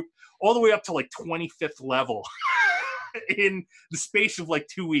group, all the way up to like 25th level. In the space of like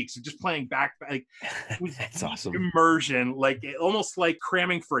 2 weeks of just playing back, like it was That's awesome. Immersion, like almost like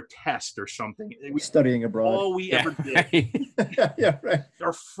cramming for a test or something. It was Studying abroad. all we ever did. Right. Yeah, right.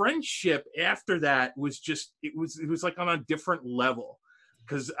 Our friendship after that was just it was like on a different level,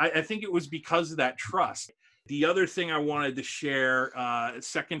 because I think it was because of that trust. The other thing I wanted to share,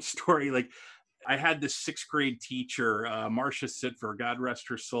 second story, like I had this 6th grade teacher, Marcia Sitver, God rest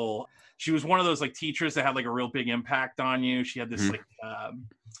her soul. She was one of those like teachers that had like a real big impact on you. She had this like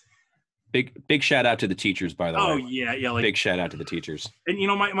big shout out to the teachers, by the way. Oh yeah, like big shout out to the teachers. And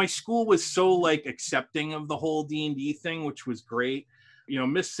my school was so like accepting of the whole D&D thing, which was great.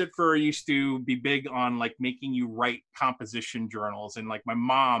 Miss Sitver used to be big on like making you write composition journals, and like my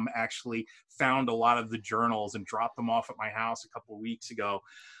mom actually found a lot of the journals and dropped them off at my house a couple of weeks ago.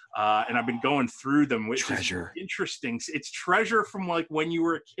 And I've been going through them, which Treasure. is interesting. It's treasure from like when you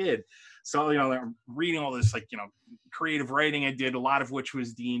were a kid. So, I'm reading all this, like, creative writing I did, a lot of which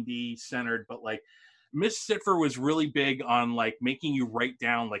was D&D centered, but like Miss Sitver was really big on like making you write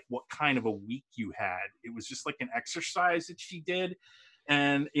down like what kind of a week you had. It was just like an exercise that she did.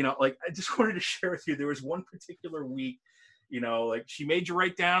 And, like, I just wanted to share with you, there was one particular week, like she made you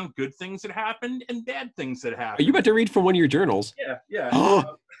write down good things that happened and bad things that happened. Are you about to read from one of your journals? Yeah.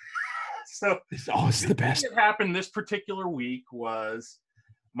 So this is the best. What happened this particular week was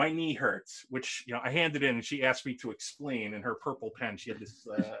my knee hurts, which, I handed in, and she asked me to explain in her purple pen. She had this,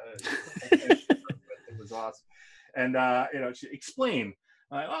 it was awesome. And, she explained,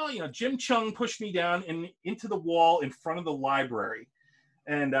 Jim Chung pushed me down into the wall in front of the library.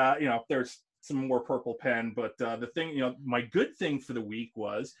 And, there's some more purple pen, but the thing, my good thing for the week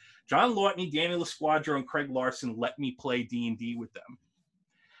was John Lawtney, Danny LaSquadro, and Craig Larson let me play D&D with them.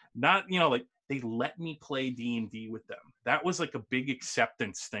 Not, like they let me play D&D with them. That was like a big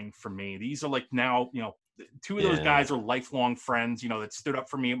acceptance thing for me. These are like now, 2 of those guys are lifelong friends, that stood up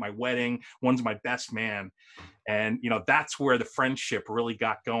for me at my wedding. One's my best man. And, that's where the friendship really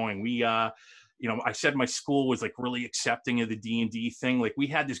got going. We, I said my school was like really accepting of the D&D thing. Like we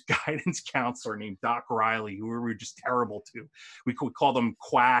had this guidance counselor named Doc Riley, who we were just terrible to. We could call them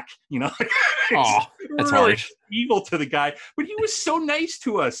Quack, Oh, that's really harsh. evil to the guy, but he was so nice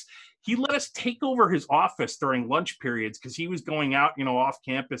to us. He let us take over his office during lunch periods because he was going out, off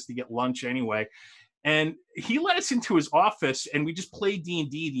campus to get lunch anyway. And he let us into his office, and we just played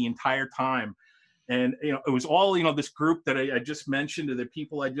D&D the entire time. And, it was all, this group that I just mentioned, or the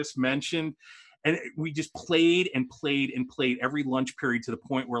people I just mentioned. And we just played and played and played every lunch period to the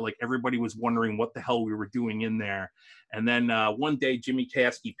point where like everybody was wondering what the hell we were doing in there. And then one day Jimmy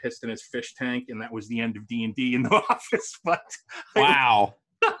Caskey pissed in his fish tank, and that was the end of D&D in the office. But Wow.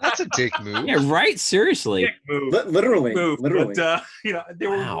 That's a dick move. Yeah, right. Seriously. dick move. Literally. But, they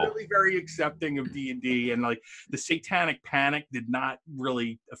were Wow. really very accepting of D&D, and like the Satanic Panic did not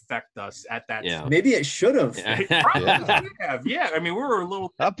really affect us at that Yeah. time. Maybe it should have. It probably would have. Yeah. I mean, we were a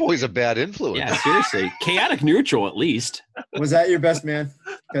little. That boy's a bad influence. Yeah, seriously. Chaotic neutral, at least. Was that your best man?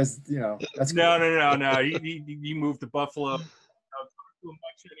 Because that's No. He moved to Buffalo. doing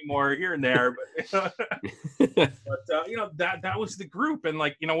much anymore here and there, but you know, that was the group. And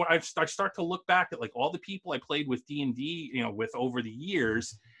like, you know, when I start to look back at like all the people I played with D&D, you know, with over the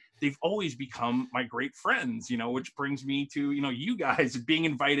years, they've always become my great friends, you know, which brings me to, you know, you guys being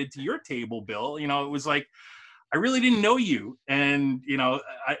invited to your table, Bill. You know, it was like, I really didn't know you. And, you know,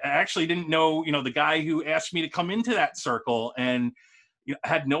 I actually didn't know, you know, the guy who asked me to come into that circle, and, you know, I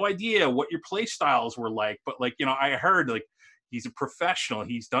had no idea what your play styles were like. But like, you know, I heard like, he's a professional.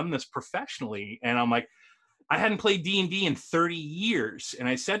 He's done this professionally. And I'm like, I hadn't played D&D in 30 years. And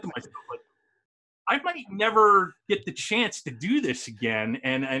I said to myself, like, I might never get the chance to do this again.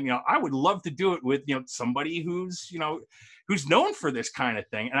 And you know, I would love to do it with, you know, somebody who's, you know, who's known for this kind of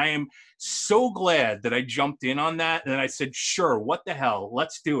thing. And I am so glad that I jumped in on that. And I said, sure, what the hell,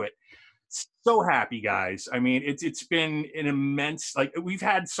 let's do it. So happy, guys. I mean, it's been an immense, like, we've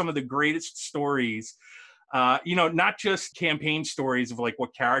had some of the greatest stories, you know, not just campaign stories of like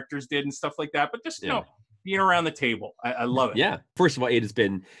what characters did and stuff like that, but just, you know, being around the table. I love it. Yeah. First of all, it has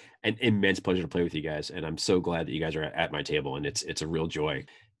been an immense pleasure to play with you guys. And I'm so glad that you guys are at my table, and it's a real joy.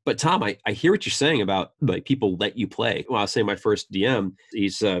 But Tom, I hear what you're saying about like people let you play. Well, I'll say my first DM,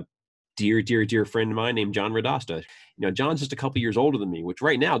 he's a dear friend of mine named John Radasta. You know, John's just a couple years older than me, which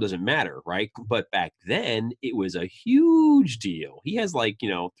right now doesn't matter, right? But back then it was a huge deal. He has like, you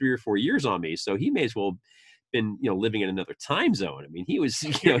know, 3 or 4 years on me. So he may as well been, you know, living in another time zone. I mean, he was,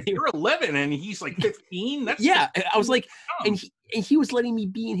 you know, you're 11 and he's like 15. That's yeah. I was like, and he was letting me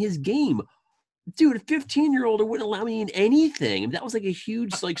be in his game. Dude, a 15-year-old wouldn't allow me in anything. And that was like a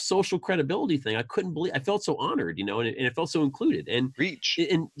huge like social credibility thing. I couldn't believe, I felt so honored, you know, and it felt so included. And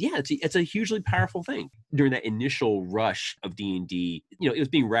yeah, it's a hugely powerful thing. During that initial rush of D&D, you know, it was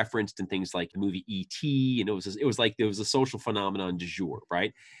being referenced in things like the movie E.T., and it was like there was a social phenomenon du jour,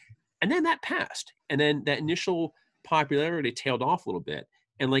 right? And then that passed. And then that initial popularity tailed off a little bit.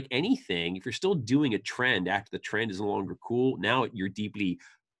 And like anything, if you're still doing a trend after the trend is no longer cool, now you're deeply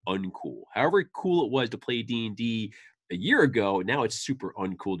uncool. However cool it was to play D&D a year ago, now it's super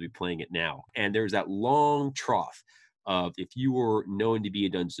uncool to be playing it now. And there's that long trough of, if you were known to be a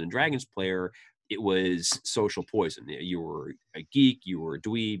Dungeons and Dragons player, it was social poison. You were a geek, you were a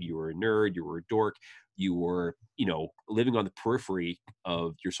dweeb, you were a nerd, you were a dork, you were, you know, living on the periphery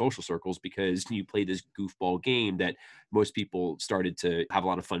of your social circles because you played this goofball game that most people started to have a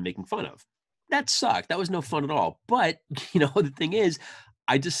lot of fun making fun of. That sucked. That was no fun at all. But, you know, the thing is,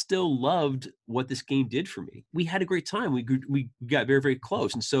 I just still loved what this game did for me. We had a great time. We got very, very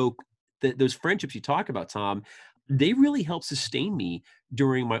close. And so those friendships you talk about, Tom, they really helped sustain me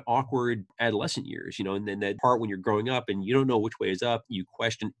during my awkward adolescent years, you know, and then that part when you're growing up and you don't know which way is up, you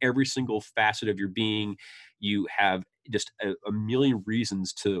question every single facet of your being. You have just a million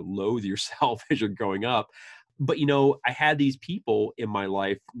reasons to loathe yourself as you're growing up. But, you know, I had these people in my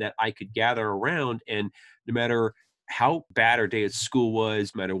life that I could gather around, and no matter how bad our day at school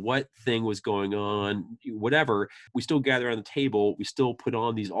was, no matter what thing was going on, whatever, we still gathered around the table, we still put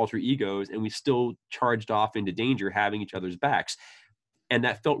on these alter egos, and we still charged off into danger having each other's backs. And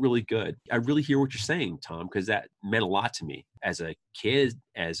that felt really good. I really hear what you're saying, Tom, because that meant a lot to me as a kid,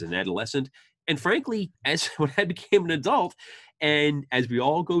 as an adolescent, and frankly, as when I became an adult. And as we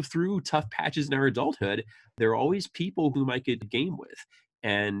all go through tough patches in our adulthood, there are always people whom I could game with.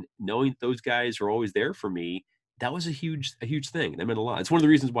 And knowing those guys are always there for me, that was a huge thing. That meant a lot. It's one of the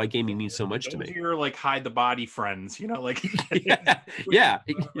reasons why gaming means so much to me. You're like hide the body friends, you know, like yeah,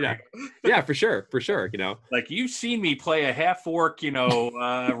 for sure, you know. Like you've seen me play a half orc, you know,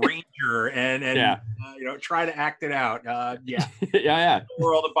 ranger, and you know, try to act it out. Yeah.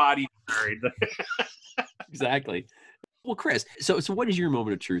 Where all the bodies buried. Exactly. Well, Chris, so what is your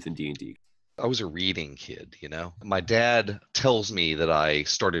moment of truth in D&D? I was a reading kid, you know. My dad tells me that I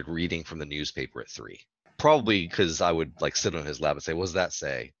started reading from the newspaper at 3. Probably because I would like sit on his lap and say, "What does that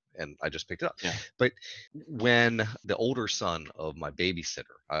say?" And I just picked it up. Yeah. But when the older son of my babysitter,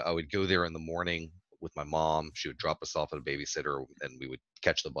 I would go there in the morning with my mom. She would drop us off at a babysitter, and we would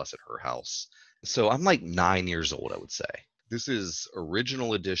catch the bus at her house. So I'm like 9 years old, I would say. This is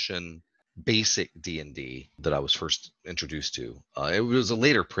original edition basic D&D that I was first introduced to. It was a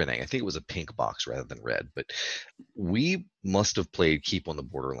later printing. I think it was a pink box rather than red, but we must have played Keep on the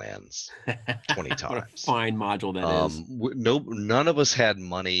Borderlands 20 times. What a fine module that is. None of us had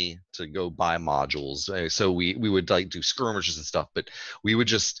money to go buy modules. So we would like do skirmishes and stuff, but we would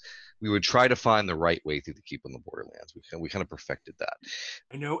just we would try to find the right way through the Keep on the Borderlands. We kind of perfected that.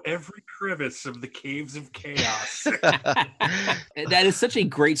 I know every crevice of the Caves of Chaos. That is such a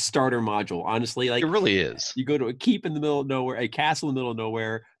great starter module, honestly. Like, It really is. you go to a keep in the middle of nowhere, a castle in the middle of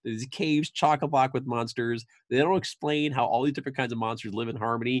nowhere. There's caves chock-a-block with monsters. They don't explain how all these different kinds of monsters live in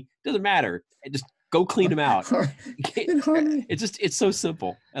harmony. Doesn't matter. Just go clean them out. In harmony. It's so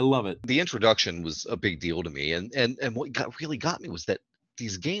simple. I love it. The introduction was a big deal to me, and what really got me was that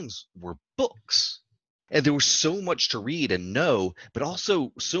these games were books, and there was so much to read and know, but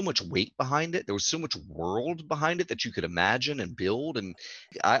also so much weight behind it. There was so much world behind it that you could imagine and build, and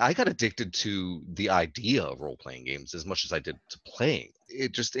I got addicted to the idea of role-playing games as much as I did to playing.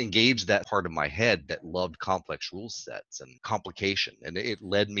 It just engaged that part of my head that loved complex rule sets and complication, and it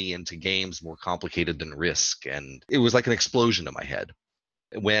led me into games more complicated than Risk, and it was like an explosion in my head.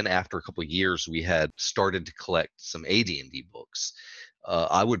 When after a couple of years we had started to collect some AD&D books,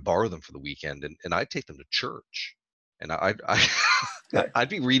 I would borrow them for the weekend, and I'd take them to church, and I'd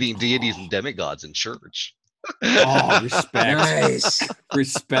be reading deities and demigods in church. Oh, respect. Nice.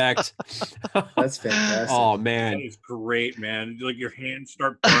 Respect. That's fantastic. Oh, That man. is great, man. Like your hands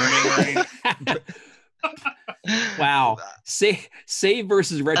start burning, right? Wow. Save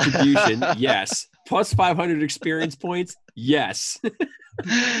versus retribution. Yes. Plus 500 experience points. Yes.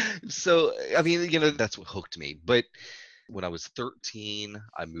 So, I mean, that's what hooked me. But when I was 13,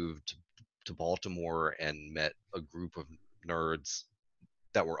 I moved to Baltimore and met a group of nerds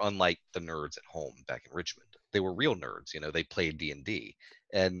that were unlike the nerds at home back in Richmond. They were real nerds, they played D&D,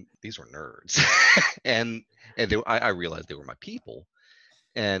 and these were nerds. and I realized they were my people.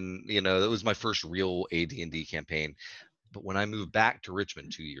 And, that was my first real AD&D campaign. But when I moved back to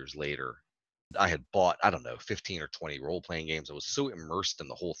Richmond 2 years later, I had bought, I don't know, 15 or 20 role-playing games. I was so immersed in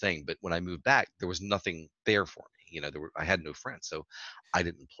the whole thing. But when I moved back, there was nothing there for me. I had no friends. So I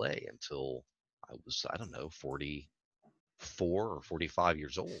didn't play until I was, I don't know, 44 or 45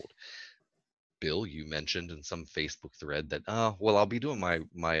 years old. Bill, you mentioned in some Facebook thread that, well, I'll be doing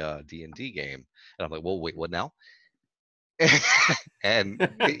my D&D game. And I'm like, well, wait, what now? And,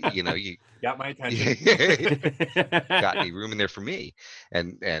 you Got my attention. got any room in there for me?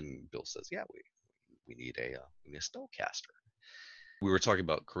 And Bill says, yeah, we need a spellcaster. We were talking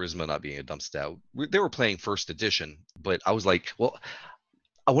about charisma not being a dump stat. They were playing first edition, but I was like, well,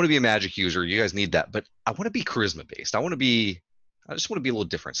 I want to be a magic user. You guys need that, but I want to be charisma based. I just want to be a little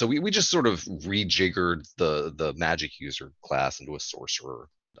different. So we just sort of rejiggered the magic user class into a sorcerer.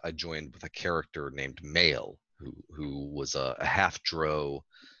 I joined with a character named Mael, who was a half drow,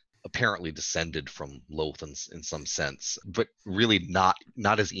 apparently descended from Lothans in some sense, but really not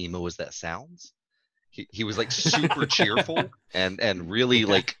as emo as that sounds. He was like super cheerful and really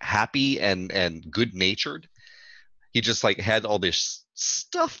like happy and good natured. He just like had all this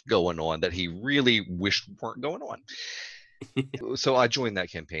stuff going on that he really wished weren't going on. So I joined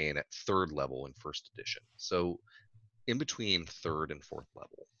that campaign at 3rd level in 1st edition. So in between 3rd and 4th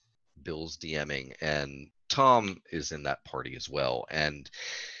level, Bill's DMing, and Tom is in that party as well. And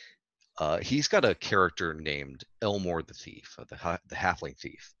he's got a character named Elmore the Thief, the Halfling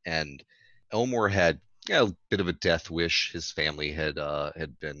Thief. And Elmore had a bit of a death wish. His family had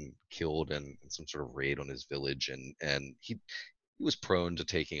been killed in some sort of raid on his village, and he was prone to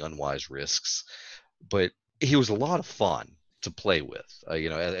taking unwise risks. But he was a lot of fun to play with,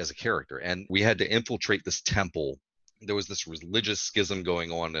 as a character. And we had to infiltrate this temple. There was this religious schism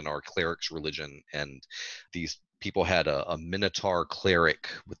going on in our cleric's religion, and these people had a Minotaur cleric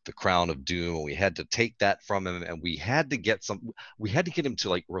with the crown of doom, and we had to take that from him, and we had to get him to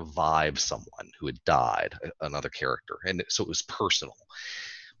like revive someone who had died, another character, and so it was personal.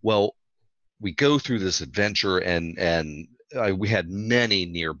 Well, we go through this adventure, and we had many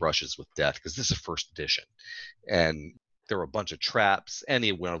near brushes with death, because this is 1st edition, and there were a bunch of traps,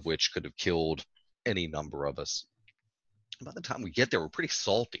 any one of which could have killed any number of us. By the time we get there, we're pretty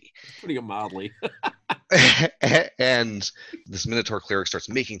salty. Putting it mildly. And this Minotaur cleric starts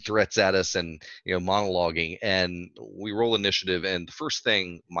making threats at us and monologuing, and we roll initiative, and the first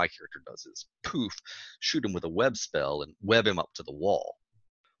thing my character does is poof, shoot him with a web spell and web him up to the wall.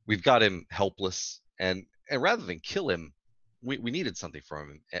 We've got him helpless, and rather than kill him, we needed something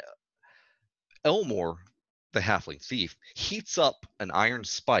from him. Elmore, the Halfling Thief, heats up an iron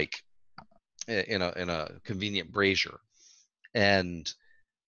spike in a convenient brazier and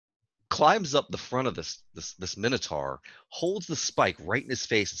climbs up the front of this Minotaur, holds the spike right in his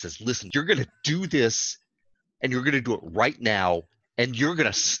face and says, listen, you're going to do this, and you're going to do it right now, and you're going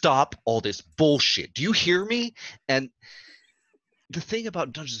to stop all this bullshit. Do you hear me? And the thing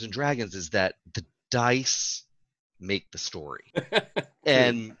about Dungeons and Dragons is that the dice make the story.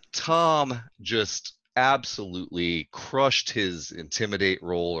 And Tom just absolutely crushed his intimidate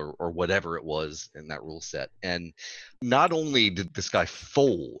roll or whatever it was in that rule set. And not only did this guy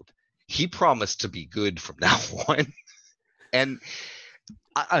fold, he promised to be good from now on. And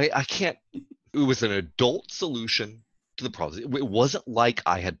I can't, it was an adult solution to the problem. It wasn't like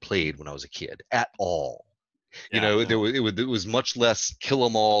I had played when I was a kid at all. It was much less kill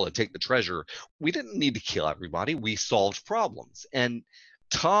them all and take the treasure. We didn't need to kill everybody. We solved problems. And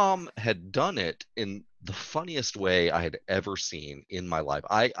Tom had done it in the funniest way I had ever seen in my life.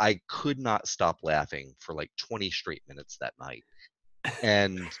 I could not stop laughing for like 20 straight minutes that night.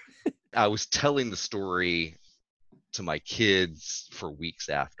 And I was telling the story to my kids for weeks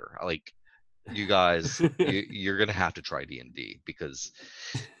after. Like, you guys, you're going to have to try D&D because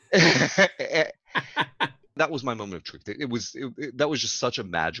that was my moment of truth. That was just such a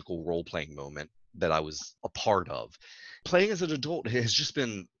magical role-playing moment that I was a part of. Playing as an adult has just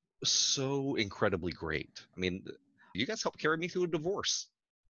been so incredibly great. I mean, you guys helped carry me through a divorce.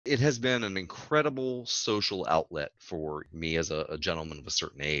 It has been an incredible social outlet for me as a gentleman of a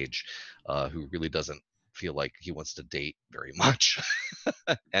certain age who really doesn't feel like he wants to date very much.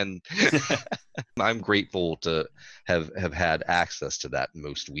 And I'm grateful to have had access to that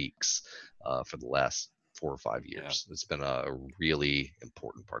most weeks for the last 4 or 5 years. Yeah. It's been a really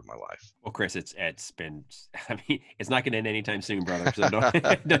important part of my life. Well, Chris, it's been, I mean, it's not going to end anytime soon, brother. So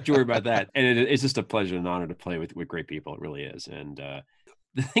don't you worry about that. And it's just a pleasure and honor to play with great people. It really is. And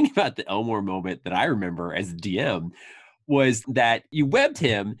the thing about the Elmore moment that I remember as DM was that you webbed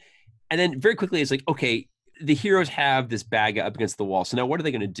him, and then very quickly it's like, okay, the heroes have this bag up against the wall. So now what are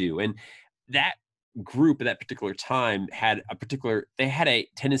they going to do? And that group at that particular time had a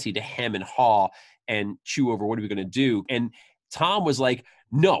tendency to hem and haw and chew over what are we going to do. And Tom was like,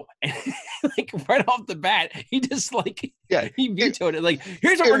 no. And like right off the bat, he just he vetoed it. Like,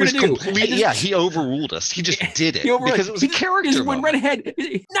 here's what we're going to do. He overruled us. He just did it because it was a character. Just went right ahead.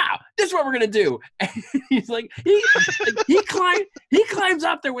 No, this is what we're going to do. And he's like, he climbs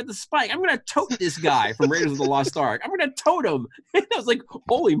up there with the spike. I'm going to tote this guy from Raiders of the Lost Ark. I'm going to tote him. And I was like,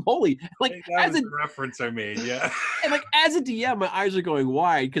 holy moly. Like, that was the reference I made. Yeah. And like, as a DM, my eyes are going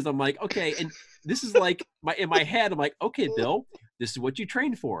wide because I'm like, okay. And this is like in my head, I'm like, okay, Bill, this is what you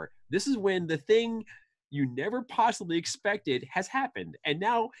trained for. This is when the thing you never possibly expected has happened. And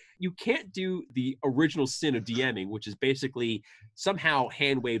now you can't do the original sin of DMing, which is basically somehow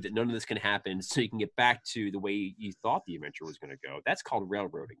hand wave that none of this can happen so you can get back to the way you thought the adventure was going to go. That's called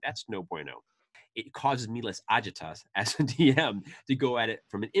railroading. That's no bueno. It causes me less agitas as a DM to go at it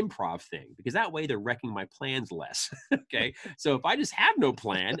from an improv thing, because that way they're wrecking my plans less. Okay. So if I just have no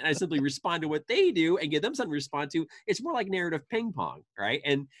plan and I simply respond to what they do and give them something to respond to, it's more like narrative ping pong. Right.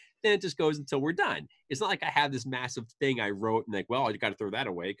 And then it just goes until we're done. It's not like I have this massive thing I wrote and like, well, I got to throw that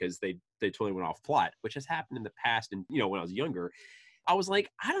away because they totally went off plot, which has happened in the past. And, when I was younger, I was like,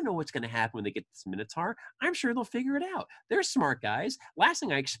 I don't know what's going to happen when they get this Minotaur. I'm sure they'll figure it out. They're smart guys. Last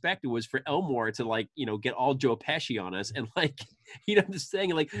thing I expected was for Elmore to get all Joe Pesci on us and just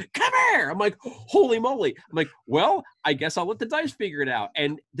saying like, come here. I'm like, holy moly. I'm like, well, I guess I'll let the dice figure it out.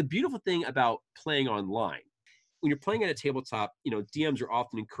 And the beautiful thing about playing online, when you're playing at a tabletop, DMs are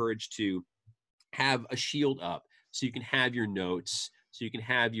often encouraged to have a shield up so you can have your notes, so you can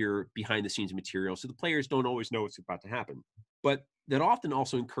have your behind the scenes material. So the players don't always know what's about to happen. But that often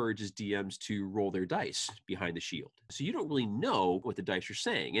also encourages DMs to roll their dice behind the shield. So you don't really know what the dice are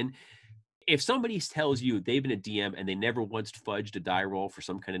saying. And if somebody tells you they've been a DM and they never once fudged a die roll for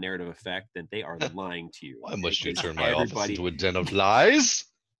some kind of narrative effect, then they are lying to you. Why must you turn my office into a den of lies?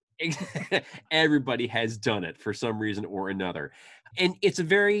 Everybody has done it for some reason or another. And it's a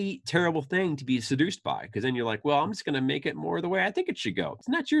very terrible thing to be seduced by, because then you're like, well, I'm just going to make it more the way I think it should go. It's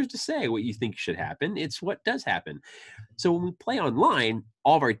not yours to say what you think should happen. It's what does happen. So when we play online,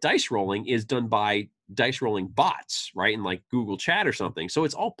 all of our dice rolling is done by dice rolling bots, right? In like Google Chat or something. So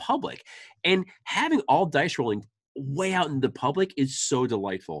it's all public. And having all dice rolling way out in the public is so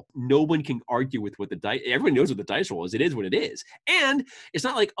delightful. No one can argue with what the dice, everyone knows what the dice roll is. It is what it is. And it's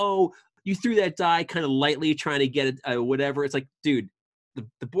not like, oh, you threw that die kind of lightly trying to get it, whatever. It's like, dude,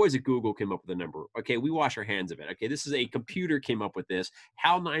 the boys at Google came up with a number. Okay, we wash our hands of it. Okay, this is a computer came up with this.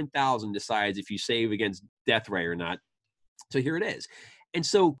 HAL 9000 decides if you save against death ray or not. So here it is. And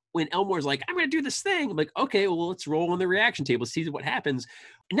so when Elmore's like, I'm going to do this thing, I'm like, okay, well, let's roll on the reaction table, see what happens.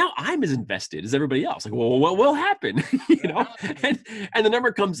 And now I'm as invested as everybody else. Like, well, what will happen? And the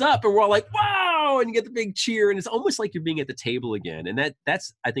number comes up and we're all like, whoa, and you get the big cheer, and it's almost like you're being at the table again. And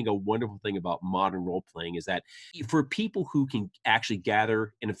that's I think a wonderful thing about modern role playing is that for people who can actually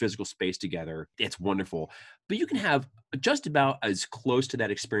gather in a physical space together, it's wonderful. But you can have just about as close to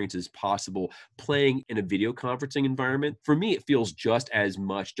that experience as possible playing in a video conferencing environment. For me, it feels just as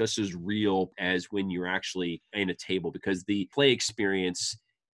much, just as real as when you're actually in a table, because the play experience,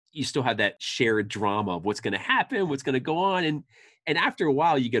 you still have that shared drama of what's going to happen, what's going to go on. And after a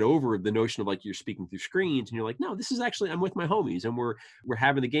while, you get over the notion of like you're speaking through screens and you're like, no, this is actually, I'm with my homies and we're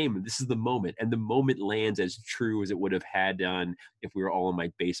having the game and this is the moment. And the moment lands as true as it would have had done if we were all in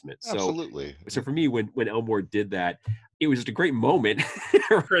my basement. Absolutely. So for me, when Elmore did that, it was just a great moment.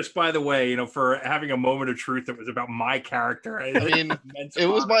 Chris, by the way, for having a moment of truth that was about my character. I mean, it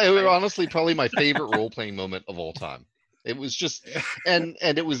was honestly probably my favorite role-playing moment of all time. It was just, and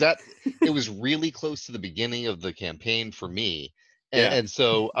it was really close to the beginning of the campaign for me. And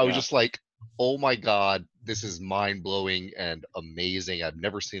so I was just like, oh my God, this is mind blowing and amazing. I've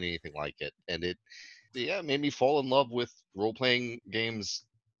never seen anything like it. And it made me fall in love with role playing games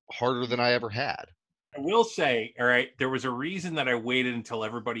harder than I ever had. I will say, all right, there was a reason that I waited until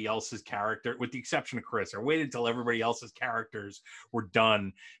everybody else's character, with the exception of Chris, I waited until everybody else's characters were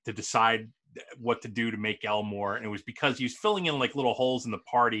done to decide what to do to make Elmore. And it was because he was filling in like little holes in the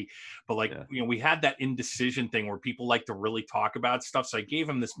party. But we had that indecision thing where people like to really talk about stuff. So I gave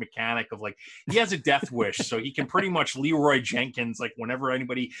him this mechanic of like, he has a death wish. So he can pretty much Leroy Jenkins, like whenever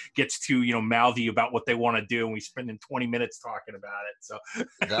anybody gets to, mouthy about what they want to do. And we spend 20 minutes talking about it. So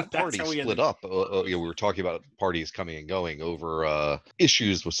that party split up. We were talking about parties coming and going over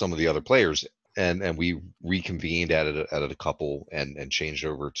issues with some of the other players. And we reconvened, added a couple, and changed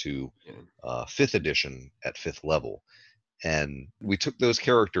over to 5th edition at 5th level. And we took those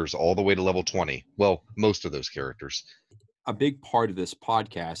characters all the way to level 20. Well, most of those characters. A big part of this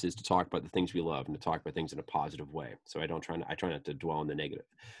podcast is to talk about the things we love and to talk about things in a positive way. So I try not to dwell on the negative.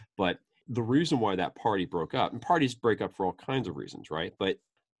 But the reason why that party broke up, and parties break up for all kinds of reasons, right? But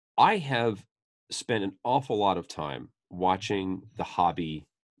I have spent an awful lot of time watching the hobby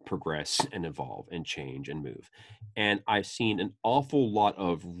progress and evolve and change and move. And I've seen an awful lot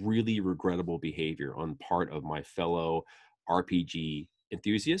of really regrettable behavior on part of my fellow RPG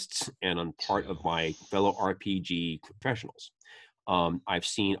enthusiasts and on part of my fellow RPG professionals. I've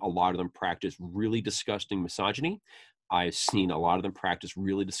seen a lot of them practice really disgusting misogyny. I've seen a lot of them practice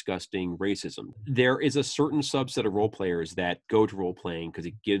really disgusting racism. There is a certain subset of role players that go to role playing because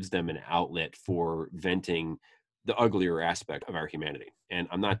it gives them an outlet for venting the uglier aspect of our humanity. And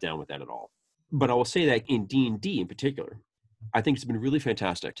I'm not down with that at all. But I will say that in D&D in particular, I think it's been really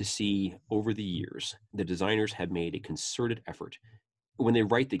fantastic to see over the years, the designers have made a concerted effort when they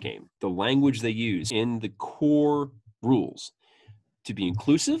write the game, the language they use in the core rules to be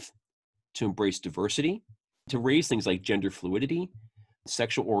inclusive, to embrace diversity, to raise things like gender fluidity,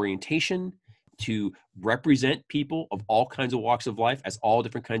 sexual orientation, to represent people of all kinds of walks of life as all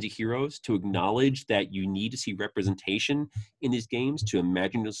different kinds of heroes, to acknowledge that you need to see representation in these games, to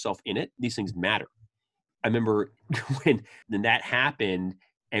imagine yourself in it. These things matter. I remember when that happened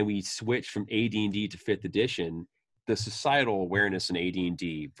and we switched from AD&D to 5th edition, the societal awareness in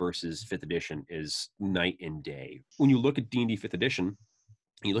AD&D versus 5th edition is night and day. When you look at D&D 5th edition,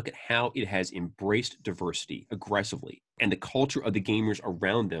 you look at how it has embraced diversity aggressively, and the culture of the gamers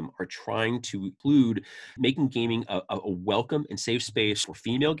around them are trying to include making gaming a welcome and safe space for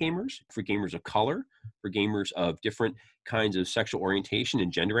female gamers, for gamers of color, for gamers of different kinds of sexual orientation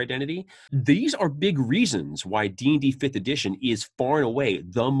and gender identity. These are big reasons why D&D 5th edition is far and away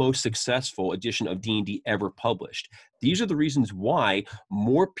the most successful edition of D&D ever published. These are the reasons why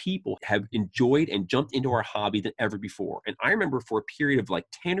more people have enjoyed and jumped into our hobby than ever before. And I remember for a period of like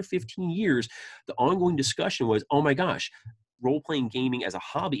 10 or 15 years, the ongoing discussion was, oh my gosh, role-playing gaming as a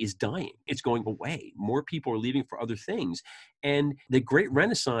hobby is dying. It's going away. More people are leaving for other things. And the great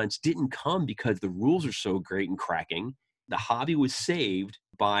renaissance didn't come because the rules are so great and cracking. The hobby was saved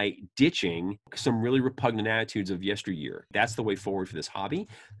by ditching some really repugnant attitudes of yesteryear. That's the way forward for this hobby.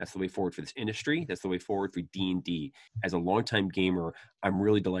 That's the way forward for this industry. That's the way forward for D&D. As a longtime gamer, I'm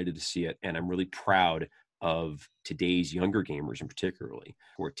really delighted to see it. And I'm really proud of today's younger gamers in particularly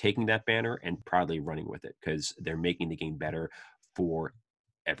who are taking that banner and proudly running with it because they're making the game better for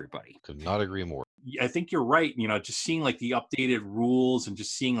everybody. Could not agree more. I think you're right. Just seeing like the updated rules and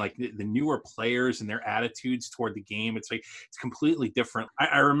just seeing like the newer players and their attitudes toward the game. It's like, it's completely different.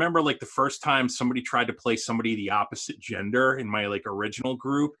 I remember like the first time somebody tried to play somebody the opposite gender in my like original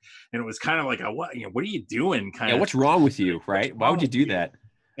group. And it was kind of like, what are you doing? What's wrong with you? Right. Why would you do that?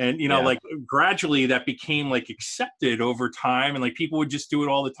 And, like gradually that became like accepted over time. And like people would just do it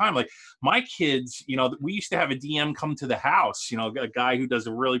all the time. Like my kids, we used to have a DM come to the house, a guy who does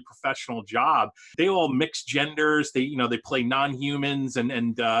a really professional job. They all mix genders. They play non-humans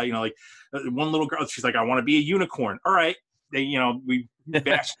and like one little girl, she's like, I want to be a unicorn. All right. We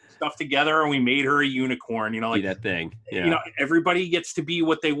bashed stuff together and we made her a unicorn, like that thing. Yeah. Everybody gets to be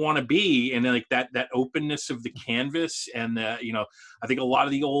what they want to be. And like that openness of the canvas and I think a lot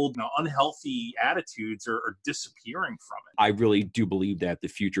of the old unhealthy attitudes are disappearing from it. I really do believe that the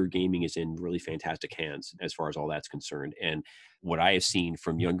future of gaming is in really fantastic hands as far as all that's concerned. And what I have seen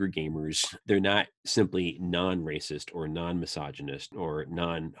from younger gamers, they're not simply non-racist or non-misogynist or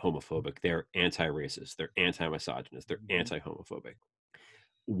non-homophobic. They're anti-racist, they're anti-misogynist, they're anti-homophobic.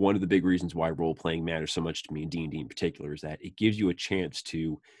 One of the big reasons why role-playing matters so much to me in D&D in particular is that it gives you a chance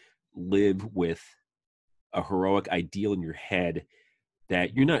to live with a heroic ideal in your head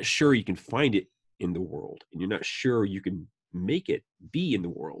that you're not sure you can find it in the world, and you're not sure you can make it be in the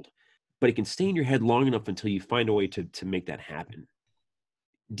world, but it can stay in your head long enough until you find a way to make that happen.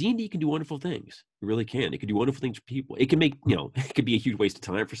 D&D can do wonderful things. It really can. It can do wonderful things for people. It can make, it could be a huge waste of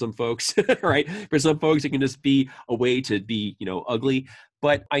time for some folks, right? For some folks, it can just be a way to be, ugly.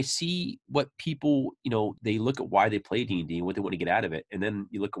 But I see what people, they look at why they play D&D and what they want to get out of it. And then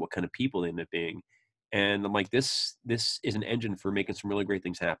you look at what kind of people they end up being. And I'm like, this is an engine for making some really great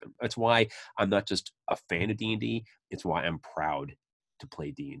things happen. That's why I'm not just a fan of D&D. It's why I'm proud to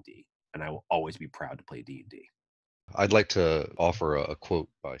play D&D. And I will always be proud to play D&D. I'd like to offer a quote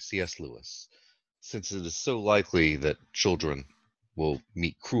by C.S. Lewis. Since it is so likely that children will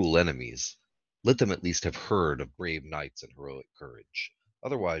meet cruel enemies, let them at least have heard of brave knights and heroic courage.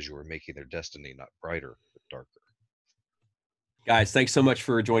 Otherwise, you are making their destiny not brighter, but darker. Guys, thanks so much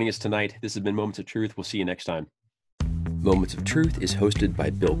for joining us tonight. This has been Moments of Truth. We'll see you next time. Moments of Truth is hosted by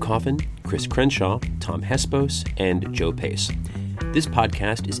Bill Coffin, Chris Crenshaw, Tom Hespos, and Joe Pace. This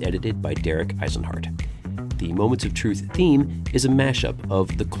podcast is edited by Derek Eisenhart. The Moments of Truth theme is a mashup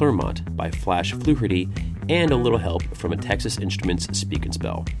of The Clermont by Flash Fluharty and a little help from a Texas Instruments Speak and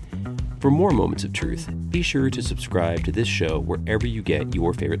Spell. For more Moments of Truth, be sure to subscribe to this show wherever you get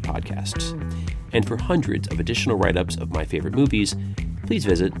your favorite podcasts. And for hundreds of additional write-ups of my favorite movies, please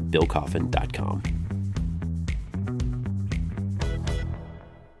visit BillCoffin.com.